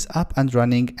application is up and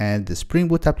running, and the Spring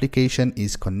Boot application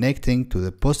is connecting to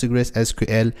the Postgres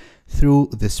SQL through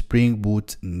the Spring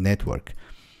Boot network.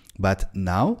 But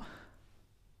now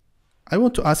I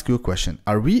want to ask you a question.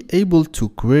 Are we able to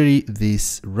query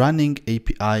this running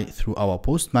API through our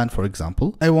Postman, for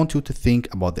example? I want you to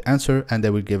think about the answer, and I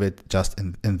will give it just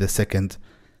in the second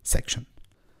section.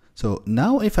 So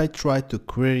now if I try to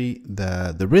query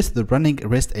the running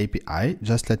REST API,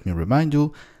 just let me remind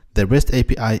you, the REST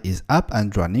API is up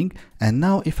and running. And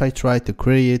now if I try to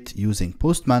query it using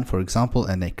Postman, for example,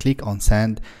 and I click on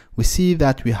send, we see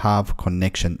that we have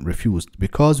connection refused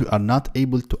because we are not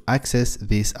able to access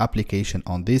this application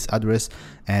on this address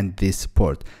and this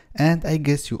port. And I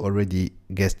guess you already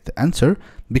guessed the answer,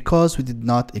 because we did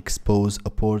not expose a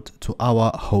port to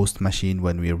our host machine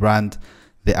when we ran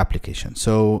the application.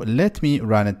 So let me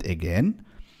run it again.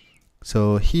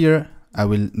 So here I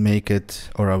will make it,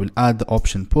 or I will add the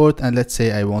option port, and let's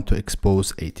say I want to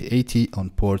expose 8080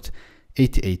 on port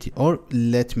 8080, or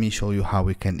let me show you how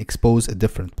we can expose a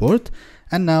different port.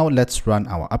 And now let's run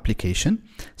our application.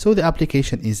 So the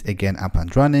application is again up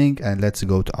and running, and let's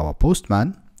go to our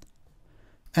Postman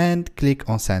and click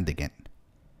on send again.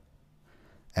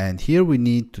 And here we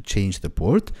need to change the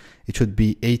port. It should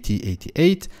be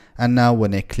 8088. And now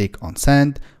when I click on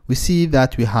send, we see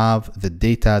that we have the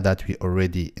data that we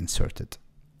already inserted.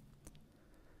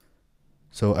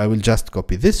 So I will just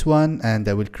copy this one, and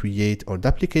I will create or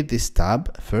duplicate this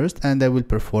tab first, and I will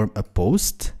perform a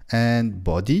post and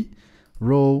body,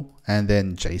 row, and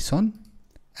then JSON.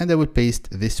 And I will paste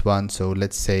this one. So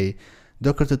let's say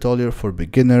Docker tutorial for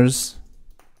beginners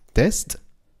test.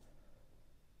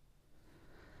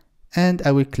 And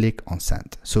I will click on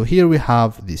send. So here we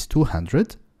have this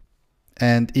 200.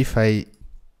 And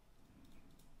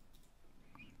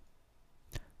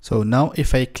now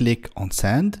if I click on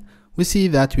send, we see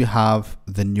that we have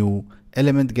the new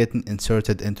element getting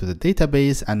inserted into the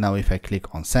database. And now if I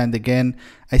click on send again,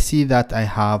 I see that I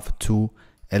have two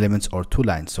elements or two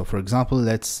lines. So for example,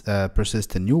 let's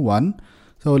persist a new one.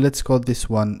 So let's call this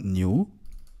one new.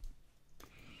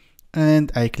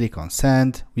 And I click on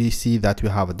send, we see that we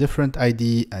have a different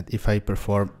ID. And if I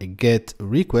perform a get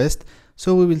request,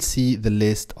 so we will see the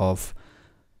list of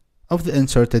the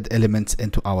inserted elements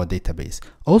into our database.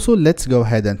 Also, let's go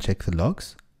ahead and check the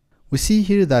logs. We see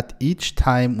here that each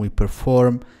time we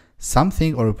perform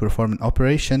something or we perform an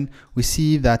operation, we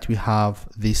see that we have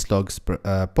these logs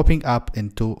popping up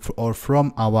into or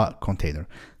from our container.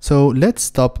 So let's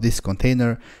stop this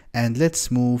container and let's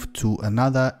move to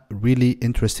another really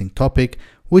interesting topic,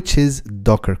 which is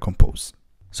Docker Compose.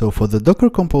 So for the Docker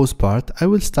Compose part, I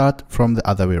will start from the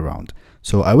other way around.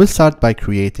 So I will start by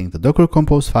creating the Docker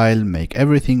Compose file, make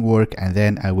everything work, and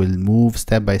then I will move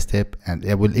step by step, and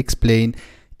I will explain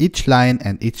each line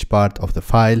and each part of the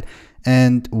file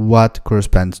and what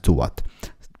corresponds to what.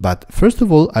 But first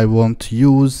of all, I want to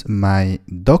use my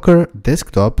Docker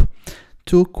desktop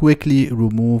to quickly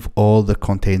remove all the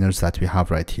containers that we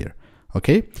have right here.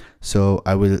 Okay, so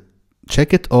I will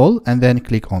check it all and then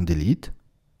click on delete.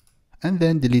 and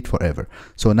then delete forever.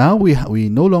 So now we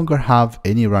no longer have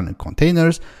any running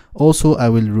containers. Also, I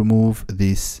will remove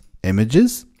these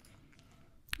images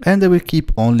and I will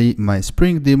keep only my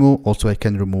Spring demo. Also, I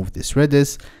can remove this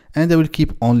Redis, and I will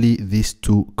keep only these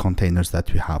two containers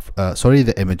that we have. Sorry,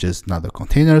 the images, not the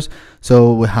containers.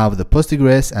 So we have the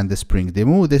Postgres and the Spring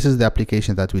demo. This is the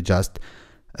application that we just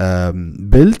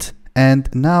built. And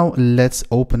now let's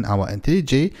open our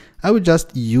IntelliJ. I will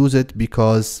just use it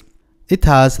because it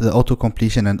has the auto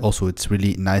completion, and also it's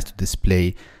really nice to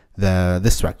display the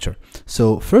structure.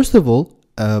 So first of all,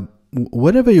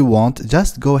 whatever you want,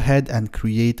 just go ahead and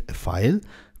create a file,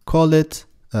 call it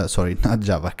sorry, not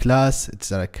Java class, it's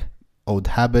like old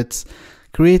habits.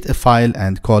 Create a file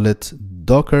and call it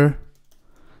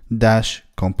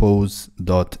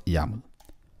docker-compose.yaml.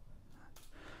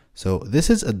 So this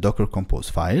is a Docker Compose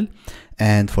file,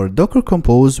 and for Docker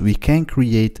Compose we can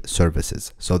create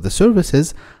services. So the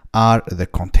services are the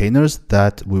containers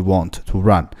that we want to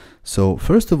run. So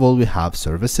first of all, we have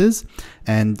services,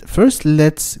 and first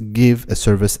let's give a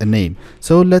service a name.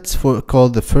 So let's call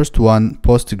the first one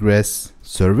Postgres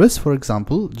service, for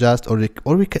example,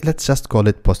 let's just call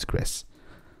it Postgres.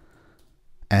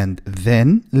 And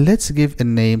then let's give a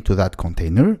name to that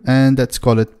container, and let's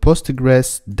call it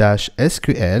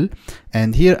Postgres-SQL.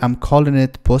 And here I'm calling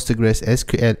it Postgres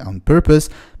SQL on purpose,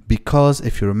 because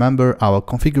if you remember our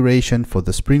configuration for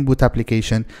the Spring Boot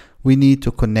application, we need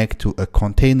to connect to a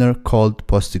container called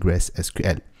Postgres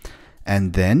SQL.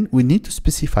 And then we need to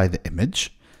specify the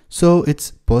image. So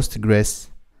it's Postgres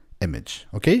image,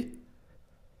 okay?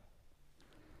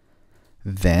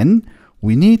 Then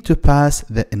we need to pass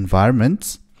the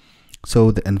environments.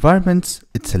 So the environments,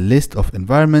 it's a list of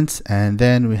environments, and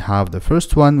then we have the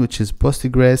first one, which is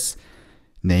Postgres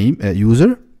name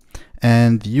user,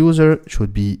 and the user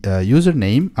should be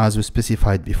username as we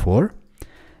specified before.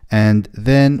 And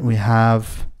then we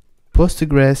have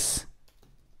Postgres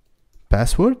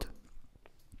password,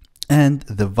 and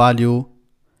the value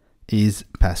is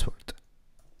password.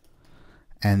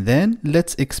 And then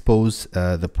let's expose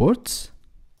the ports.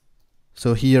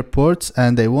 So here ports,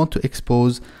 and I want to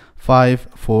expose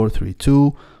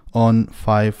 5432 on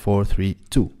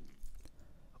 5432.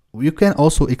 You can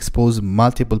also expose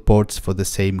multiple ports for the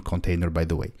same container, by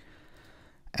the way.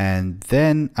 And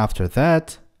then after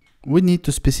that, we need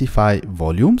to specify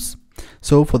volumes.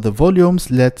 So for the volumes,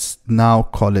 let's now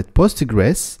call it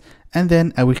Postgres, and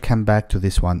then I will come back to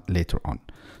this one later on.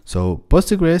 So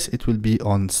Postgres, it will be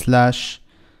on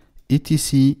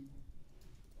 /etc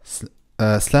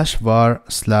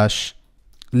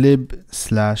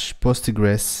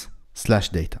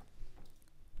 /var/lib/postgres/data.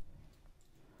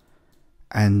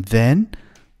 And then,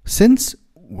 since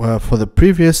for the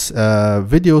previous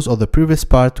videos or the previous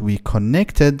part, we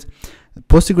connected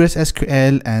Postgres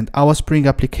SQL and our Spring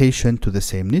application to the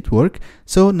same network,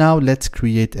 so now let's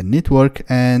create a network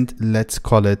and let's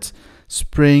call it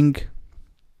Spring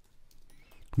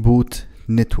Boot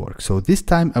Network. So this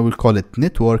time I will call it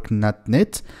network, not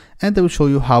net, and I will show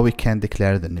you how we can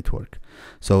declare the network.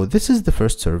 So this is the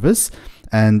first service,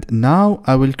 and now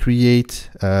I will create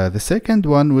the second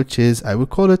one, which is, I will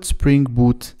call it Spring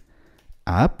Boot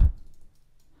app.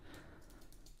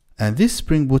 And this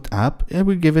Spring Boot app, I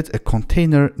will give it a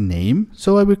container name.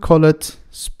 So I will call it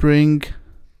Spring-demo,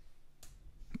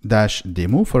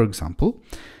 for example.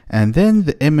 And then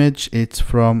the image, it's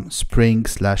from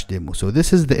Spring/demo. So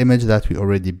this is the image that we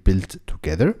already built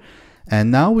together.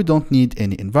 And now we don't need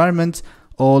any environments.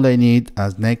 All I need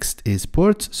as next is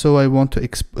ports. So I want to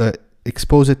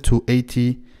expose it to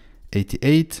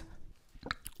 8088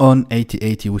 on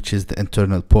 8080, which is the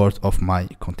internal port of my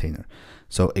container.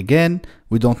 So again,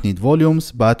 we don't need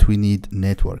volumes, but we need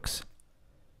networks.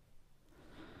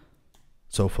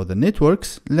 So for the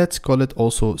networks, let's call it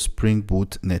also Spring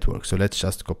Boot Network. So let's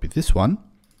just copy this one.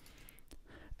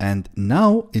 And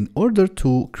now, in order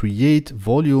to create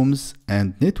volumes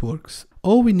and networks,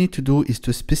 all we need to do is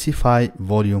to specify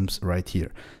volumes right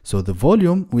here. So the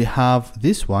volume, we have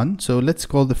this one. So let's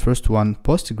call the first one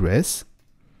Postgres,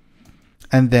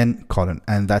 and then colon,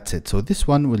 and that's it. So this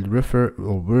one will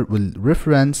will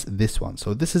reference this one.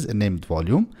 So this is a named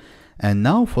volume. And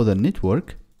now for the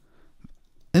network,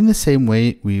 in the same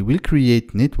way, we will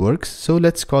create networks. So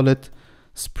let's call it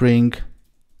Spring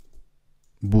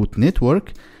Boot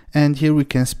Network. And here we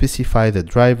can specify the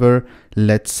driver,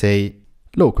 let's say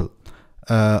local.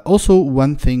 Also,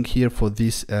 one thing here for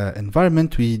this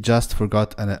environment, we just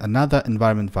forgot another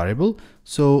environment variable.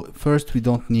 So first, we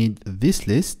don't need this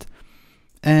list.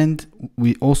 And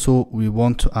we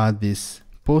want to add this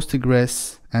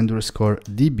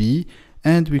Postgres_DB,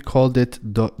 and we called it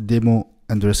demo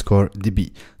underscore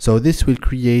db. So this will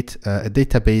create a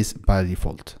database by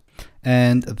default.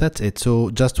 And that's it. So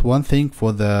just one thing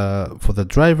for the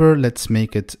driver, let's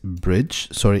make it bridge.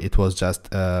 Sorry, it was just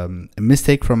a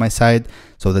mistake from my side.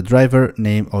 So the driver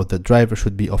name or the driver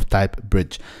should be of type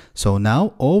bridge. So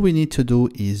now all we need to do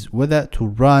is whether to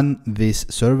run this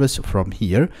service from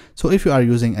here. So if you are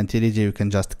using IntelliJ, you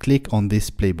can just click on this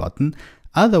play button.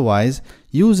 Otherwise,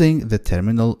 using the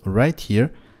terminal right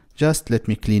here, just let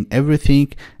me clean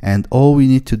everything, and all we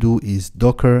need to do is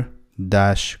docker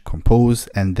 -compose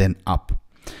and then up.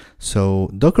 So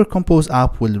docker compose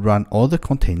app will run all the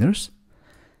containers,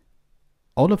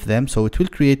 all of them. So it will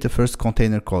create the first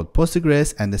container called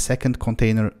Postgres and the second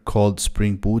container called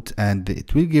Spring Boot, and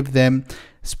it will give them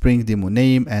Spring Demo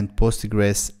name and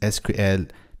Postgres SQL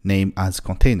name as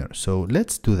container. So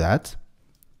let's do that.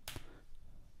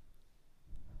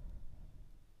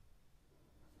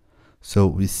 So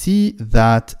we see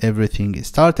that everything is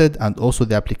started and also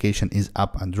the application is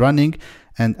up and running.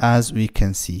 And as we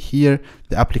can see here,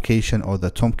 the application or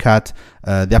the Tomcat,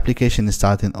 the application is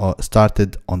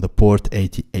started on the port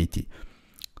 8080.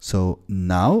 So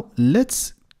now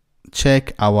let's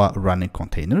check our running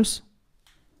containers.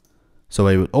 So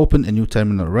I will open a new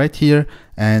terminal right here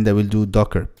and I will do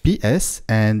docker ps,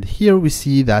 and here we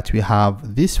see that we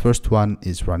have this first one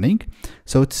is running.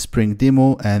 So it's Spring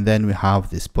Demo, and then we have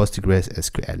this Postgres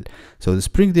SQL. So the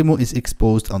Spring Demo is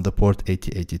exposed on the port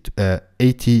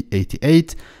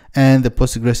 8088 and the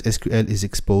Postgres SQL is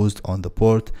exposed on the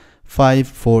port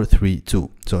 5432.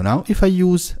 So now if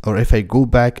I go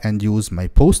back and use my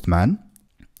Postman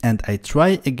and I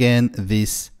try again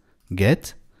this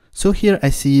get, so here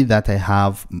I see that I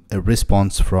have a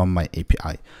response from my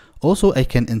API. Also, I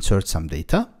can insert some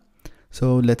data.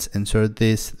 So let's insert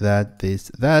this,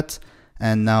 that.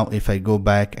 And now if I go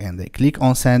back and I click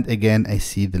on send again, I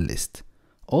see the list.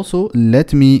 Also,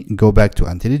 let me go back to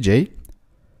IntelliJ.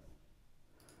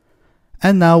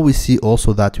 And now we see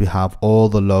also that we have all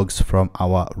the logs from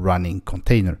our running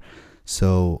container.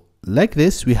 So like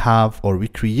this, we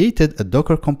created a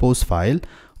Docker Compose file,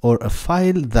 or a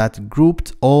file that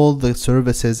grouped all the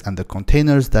services and the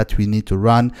containers that we need to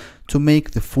run to make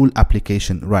the full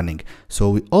application running. So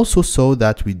we also saw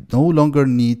that we no longer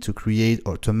need to create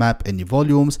or to map any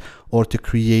volumes or to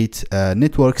create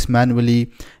networks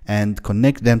manually and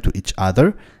connect them to each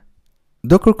other.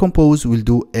 Docker Compose will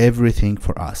do everything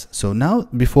for us. So now,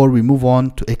 before we move on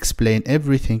to explain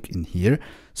everything in here,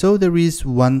 so there is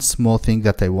one small thing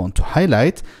that I want to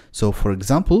highlight. So for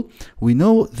example, we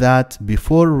know that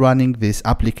before running this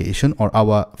application or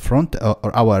our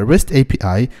our REST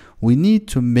API, we need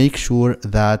to make sure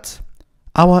that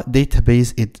our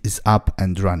database is up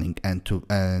and running, and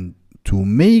to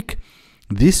make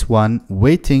this one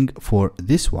waiting for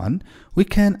this one, we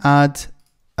can add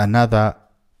another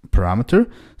parameter.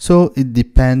 So it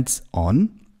depends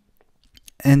on,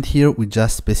 and here we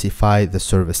just specify the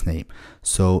service name.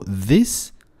 So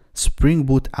this Spring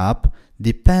Boot app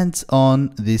depends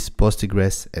on this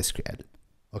Postgres SQL.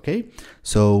 Okay,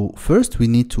 so first we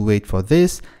need to wait for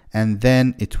this, and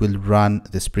then it will run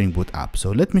the Spring Boot app.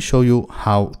 So let me show you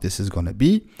how this is going to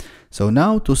be. So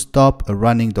now to stop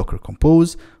running Docker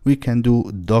Compose, we can do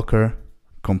Docker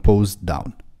Compose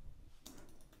down.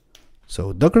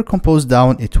 So Docker Compose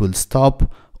down, it will stop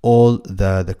all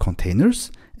the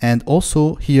containers. And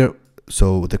also here,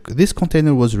 so this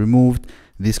container was removed,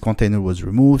 this container was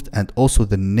removed, and also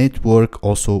the network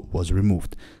also was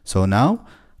removed. So now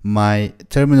my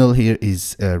terminal here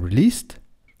is released.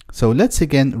 So let's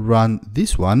again run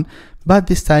this one, but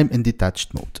this time in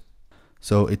detached mode.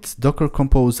 So it's Docker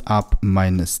Compose app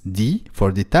 -d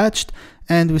for detached,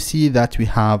 and we see that we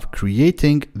have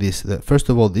creating this, first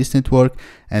of all, this network,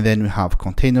 and then we have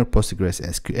container Postgres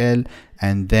SQL,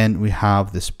 and then we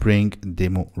have the Spring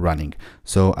Demo running.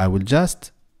 So I will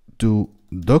just do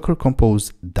Docker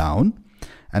Compose down,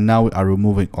 and now we are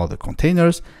removing all the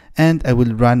containers, and I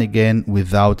will run again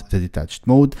without the detached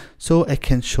mode, so I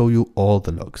can show you all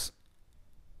the logs.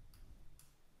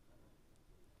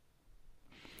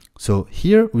 So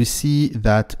here we see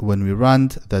that when we run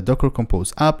the Docker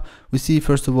Compose app, we see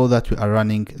first of all that we are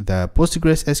running the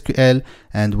Postgres SQL,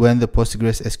 and when the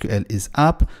Postgres SQL is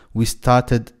up, we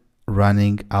started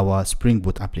running our Spring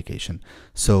Boot application.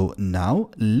 So now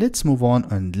let's move on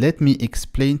and let me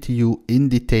explain to you in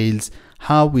details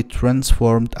how we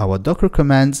transformed our Docker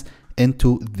commands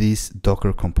into this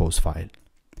Docker Compose file.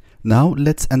 Now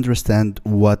let's understand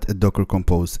what a Docker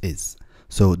Compose is.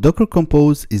 So Docker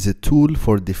Compose is a tool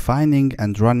for defining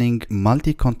and running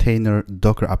multi-container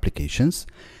Docker applications,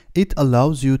 It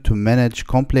allows you to manage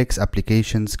complex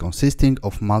applications consisting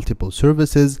of multiple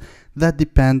services that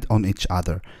depend on each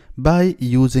other by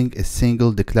using a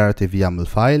single declarative YAML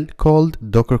file called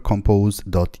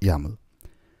dockercompose.yaml.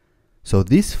 So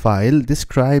this file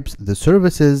describes the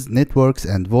services, networks,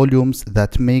 and volumes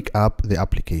that make up the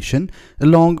application,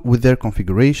 along with their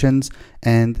configurations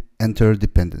and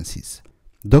interdependencies.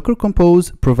 Docker Compose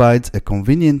provides a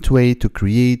convenient way to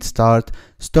create, start,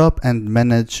 stop, and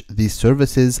manage these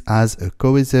services as a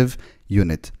cohesive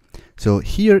unit. So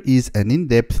here is an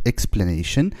in-depth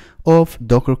explanation of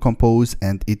Docker Compose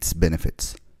and its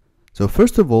benefits. So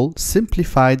first of all,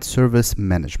 simplified service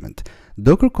management.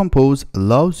 Docker Compose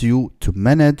allows you to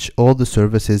manage all the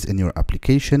services in your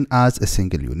application as a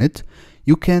single unit.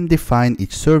 You can define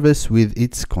each service with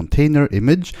its container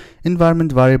image,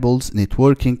 environment variables,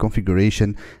 networking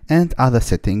configuration, and other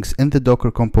settings in the Docker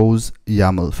Compose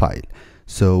YAML file.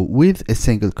 So with a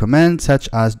single command such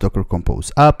as Docker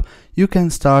Compose app, you can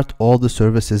start all the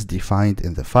services defined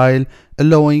in the file,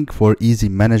 allowing for easy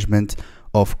management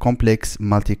of complex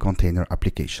multi-container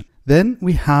application. Then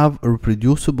we have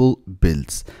reproducible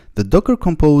builds. The Docker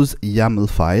Compose YAML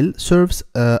file serves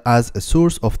as a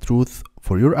source of truth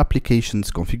for your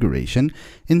application's configuration,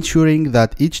 ensuring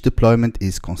that each deployment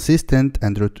is consistent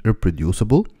and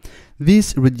reproducible.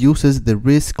 This reduces the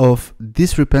risk of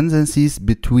discrepancies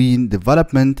between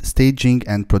development, staging,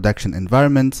 and production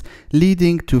environments,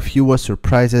 leading to fewer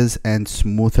surprises and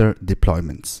smoother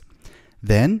deployments.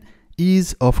 Then,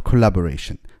 ease of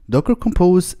collaboration. Docker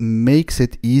Compose makes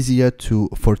it easier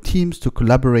for teams to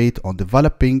collaborate on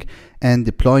developing and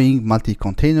deploying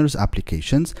multi-containers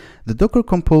applications. The Docker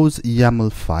Compose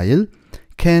YAML file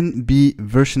can be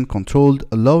version controlled,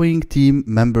 allowing team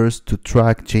members to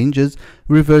track changes,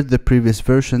 revert the previous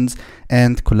versions,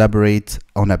 and collaborate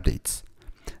on updates.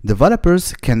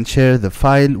 Developers can share the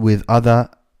file with other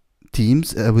team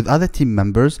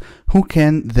members who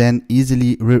can then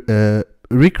easily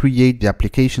recreate the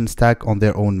application stack on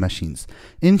their own machines,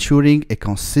 ensuring a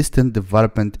consistent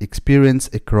development experience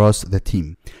across the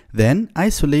team. Then,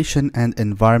 isolation and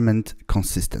environment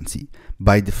consistency.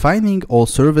 By defining all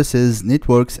services,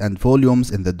 networks, and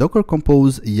volumes in the Docker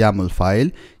Compose YAML file,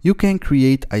 you can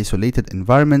create isolated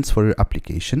environments for your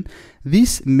application.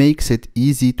 This makes it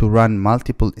easy to run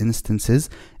multiple instances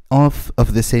of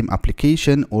the same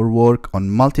application or work on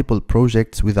multiple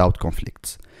projects without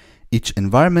conflicts. Each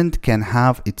environment can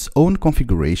have its own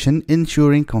configuration,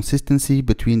 ensuring consistency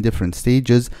between different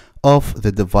stages of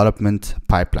the development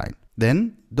pipeline.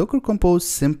 Then, Docker Compose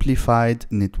simplified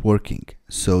networking.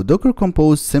 So Docker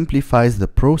Compose simplifies the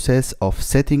process of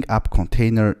setting up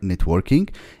container networking.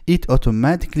 It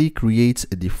automatically creates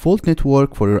a default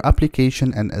network for your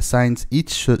application and assigns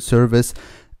each service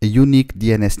a unique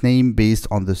DNS name based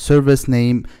on the service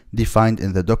name defined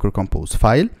in the Docker Compose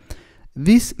file.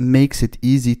 This makes it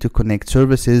easy to connect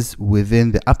services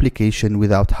within the application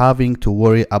without having to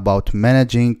worry about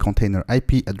managing container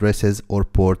IP addresses or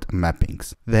port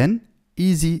mappings. Then,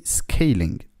 easy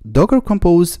scaling. Docker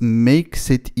Compose makes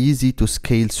it easy to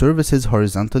scale services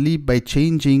horizontally by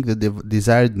changing the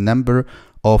desired number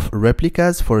of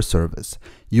replicas for a service.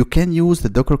 You can use the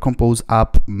Docker Compose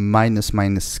app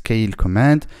 -- scale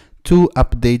command to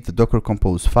update the Docker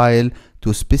Compose file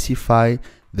to specify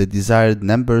the desired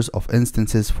numbers of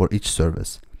instances for each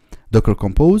service. Docker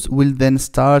Compose will then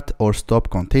start or stop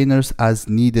containers as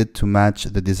needed to match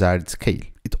the desired scale.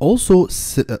 It also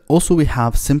we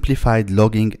have simplified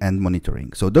logging and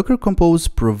monitoring. So Docker Compose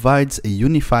provides a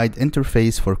unified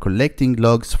interface for collecting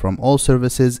logs from all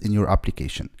services in your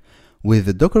application. With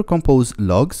the Docker Compose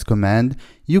logs command,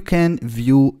 you can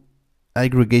view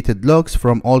aggregated logs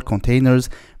from all containers,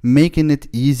 making it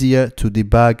easier to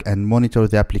debug and monitor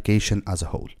the application as a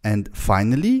whole. And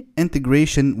finally,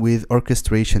 integration with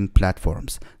orchestration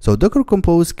platforms. So Docker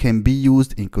Compose can be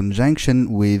used in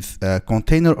conjunction with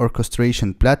container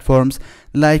orchestration platforms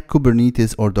like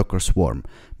Kubernetes or Docker Swarm.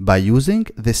 By using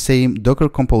the same Docker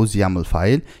Compose YAML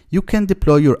file, you can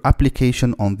deploy your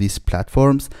application on these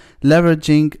platforms,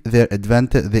 leveraging their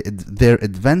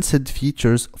advanced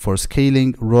features for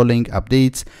scaling, rolling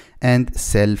updates, and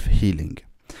self-healing.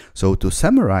 So to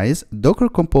summarize, Docker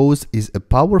Compose is a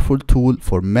powerful tool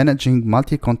for managing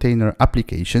multi-container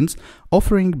applications,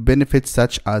 offering benefits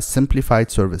such as simplified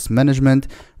service management,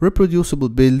 reproducible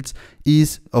builds,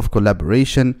 ease of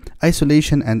collaboration,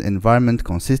 isolation and environment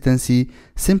consistency,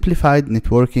 simplified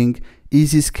networking,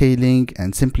 easy scaling,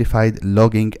 and simplified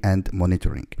logging and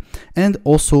monitoring, and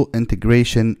also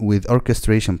integration with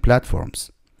orchestration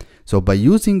platforms. So by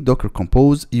using Docker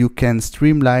Compose, you can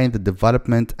streamline the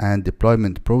development and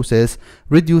deployment process,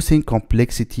 reducing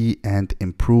complexity and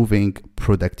improving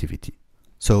productivity.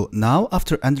 So now,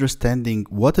 after understanding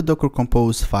what a Docker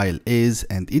Compose file is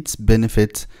and its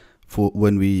benefits for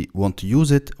when we want to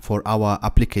use it for our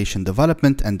application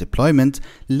development and deployment,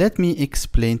 let me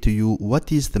explain to you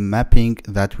what is the mapping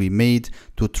that we made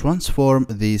to transform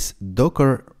this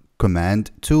Docker command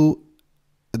to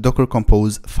a Docker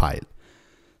Compose file.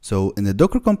 So in the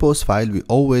Docker Compose file, we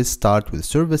always start with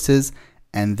services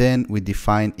and then we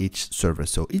define each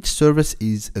service. So each service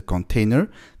is a container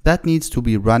that needs to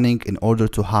be running in order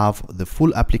to have the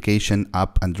full application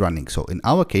up and running. So in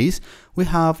our case, we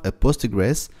have a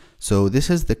Postgres. So this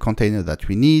is the container that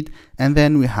we need. And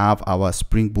then we have our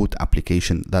Spring Boot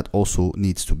application that also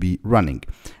needs to be running.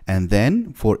 And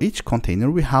then for each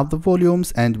container, we have the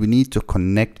volumes and we need to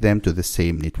connect them to the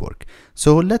same network.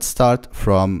 So let's start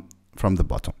from the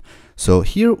bottom. So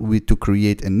here to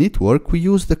create a network, we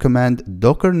use the command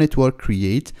docker network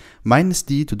create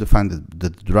 -d to define the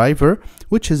driver,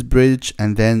 which is bridge,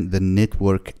 and then the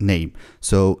network name.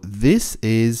 So this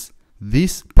is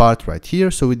this part right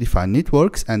here. So we define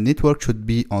networks, and network should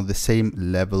be on the same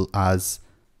level as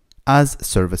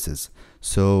services.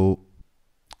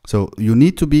 So you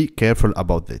need to be careful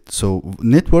about that. So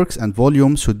networks and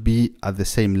volumes should be at the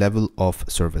same level of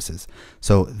services.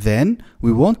 So then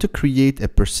we want to create a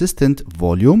persistent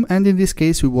volume, and in this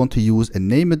case we want to use a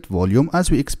named volume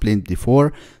as we explained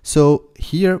before. So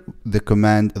here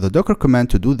the Docker command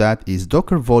to do that is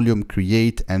docker volume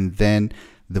create and then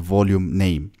the volume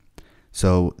name.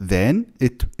 So then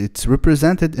it's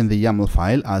represented in the YAML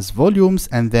file as volumes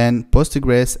and then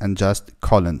Postgres and just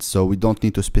colons. So we don't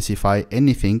need to specify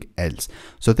anything else.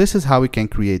 So this is how we can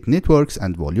create networks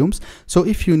and volumes. So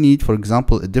if you need, for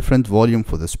example, a different volume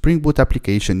for the Spring Boot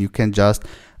application, you can just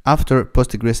after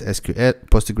Postgres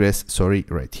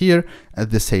right here at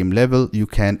the same level, you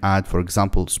can add, for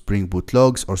example, Spring Boot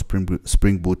logs or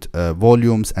Spring Boot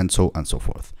volumes and so on and so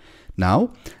forth.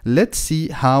 Now, let's see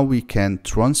how we can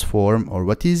transform, or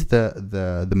what is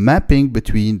the mapping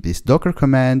between this Docker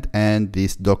command and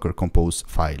this Docker Compose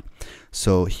file.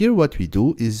 So here what we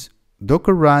do is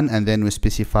Docker run, and then we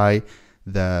specify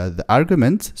the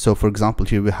arguments. So for example,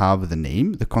 here we have the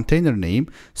name, the container name.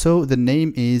 So the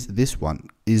name is this one,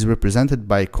 is represented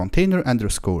by container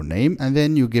underscore name, and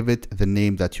then you give it the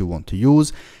name that you want to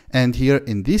use. And here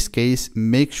in this case,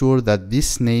 make sure that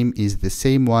this name is the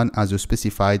same one as you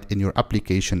specified in your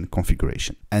application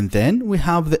configuration. And then we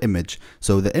have the image.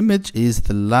 So the image is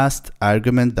the last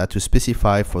argument that you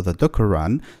specify for the Docker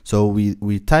run. So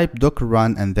we type Docker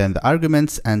run and then the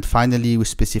arguments, and finally we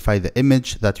specify the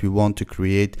image that we want to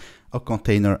create a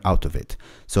container out of it.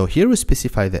 So here we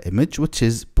specify the image, which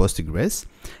is Postgres,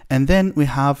 and then we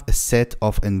have a set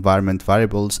of environment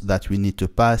variables that we need to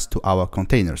pass to our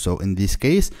container. So in this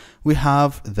case, we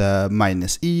have the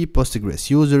 -e Postgres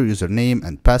username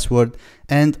and password,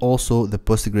 and also the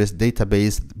Postgres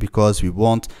database, because we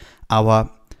want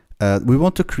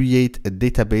to create a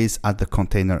database at the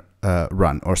container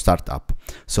run or startup.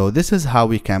 So this is how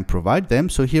we can provide them.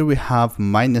 So here we have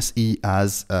 -e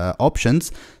as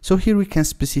options. So here we can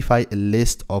specify a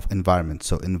list of environments.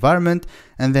 So environment,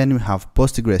 and then we have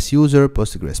Postgres user,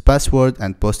 Postgres password,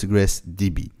 and Postgres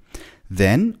DB.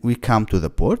 Then we come to the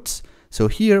ports. So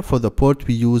here for the port,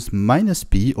 we use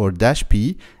 -p or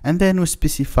 -p, and then we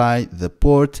specify the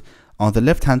port. On the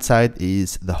left hand side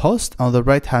is the host, on the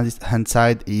right hand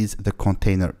side is the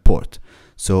container port.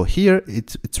 So here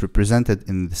it's represented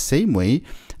in the same way,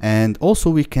 and also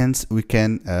we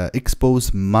can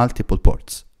expose multiple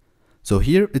ports. So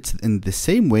here it's in the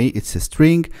same way, it's a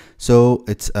string. So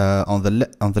it's on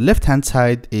the left hand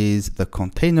side is the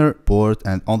container port,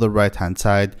 and on the right hand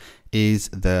side is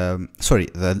the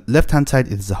left hand side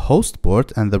is the host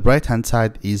port, and the right hand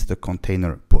side is the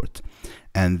container port.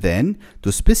 And then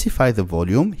to specify the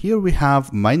volume, here we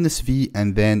have -v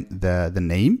and then the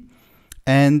name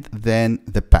and then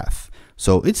the path.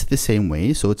 So it's the same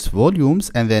way. So it's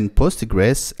volumes and then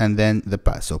Postgres and then the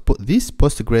path. So this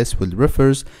Postgres will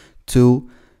refers to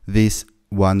this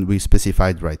one we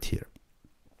specified right here.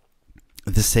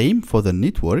 The same for the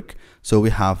network. So we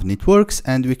have networks,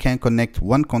 and we can connect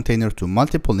one container to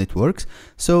multiple networks.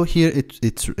 So here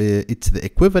it's the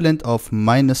equivalent of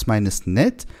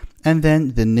 --net and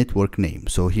then the network name.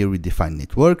 So here we define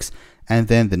networks and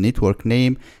then the network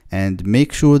name, and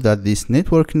make sure that this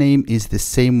network name is the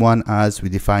same one as we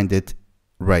defined it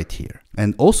right here.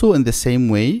 And also in the same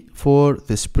way for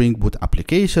the Spring Boot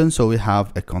application, so we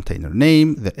have a container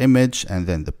name, the image, and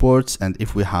then the ports. And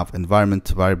if we have environment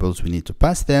variables, we need to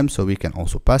pass them, so we can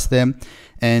also pass them.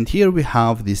 And here we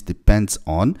have this depends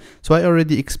on. So I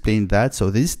already explained that.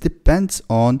 So this depends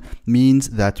on means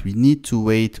that we need to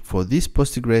wait for this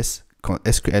Postgres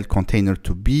SQL container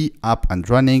to be up and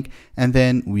running, and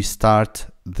then we start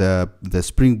the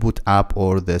Spring Boot app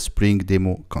or the Spring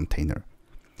demo container.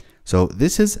 So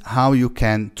this is how you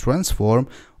can transform,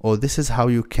 or this is how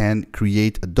you can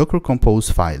create a Docker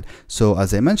Compose file. So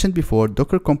as I mentioned before,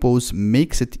 Docker Compose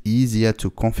makes it easier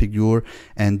to configure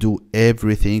and do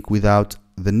everything without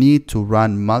the need to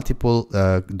run multiple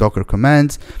Docker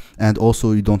commands, and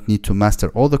also you don't need to master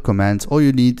all the commands. All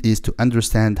you need is to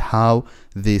understand how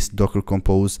this Docker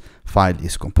Compose file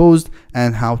is composed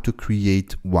and how to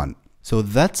create one. So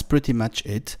that's pretty much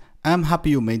it. I'm happy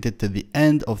you made it to the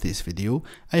end of this video.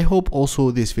 I hope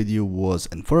also this video was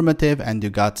informative and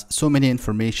you got so many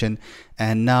information,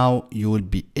 and now you will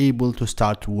be able to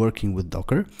start working with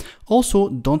Docker. Also,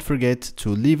 don't forget to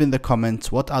leave in the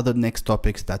comments what are the next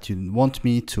topics that you want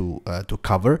me to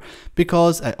cover,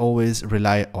 because I always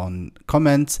rely on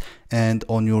comments and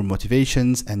on your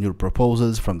motivations and your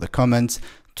proposals from the comments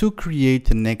to create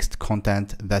the next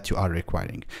content that you are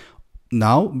requiring.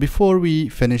 Now, before we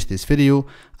finish this video,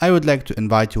 I would like to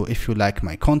invite you, if you like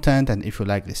my content and if you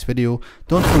like this video,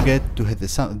 don't forget to hit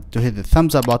the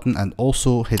thumbs up button and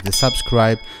also hit the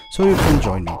subscribe so you can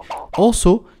join me.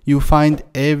 Also, you find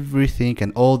everything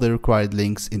and all the required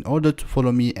links in order to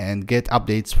follow me and get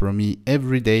updates from me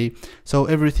every day. So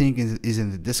everything is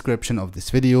in the description of this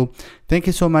video. Thank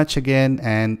you so much again,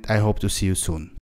 and I hope to see you soon.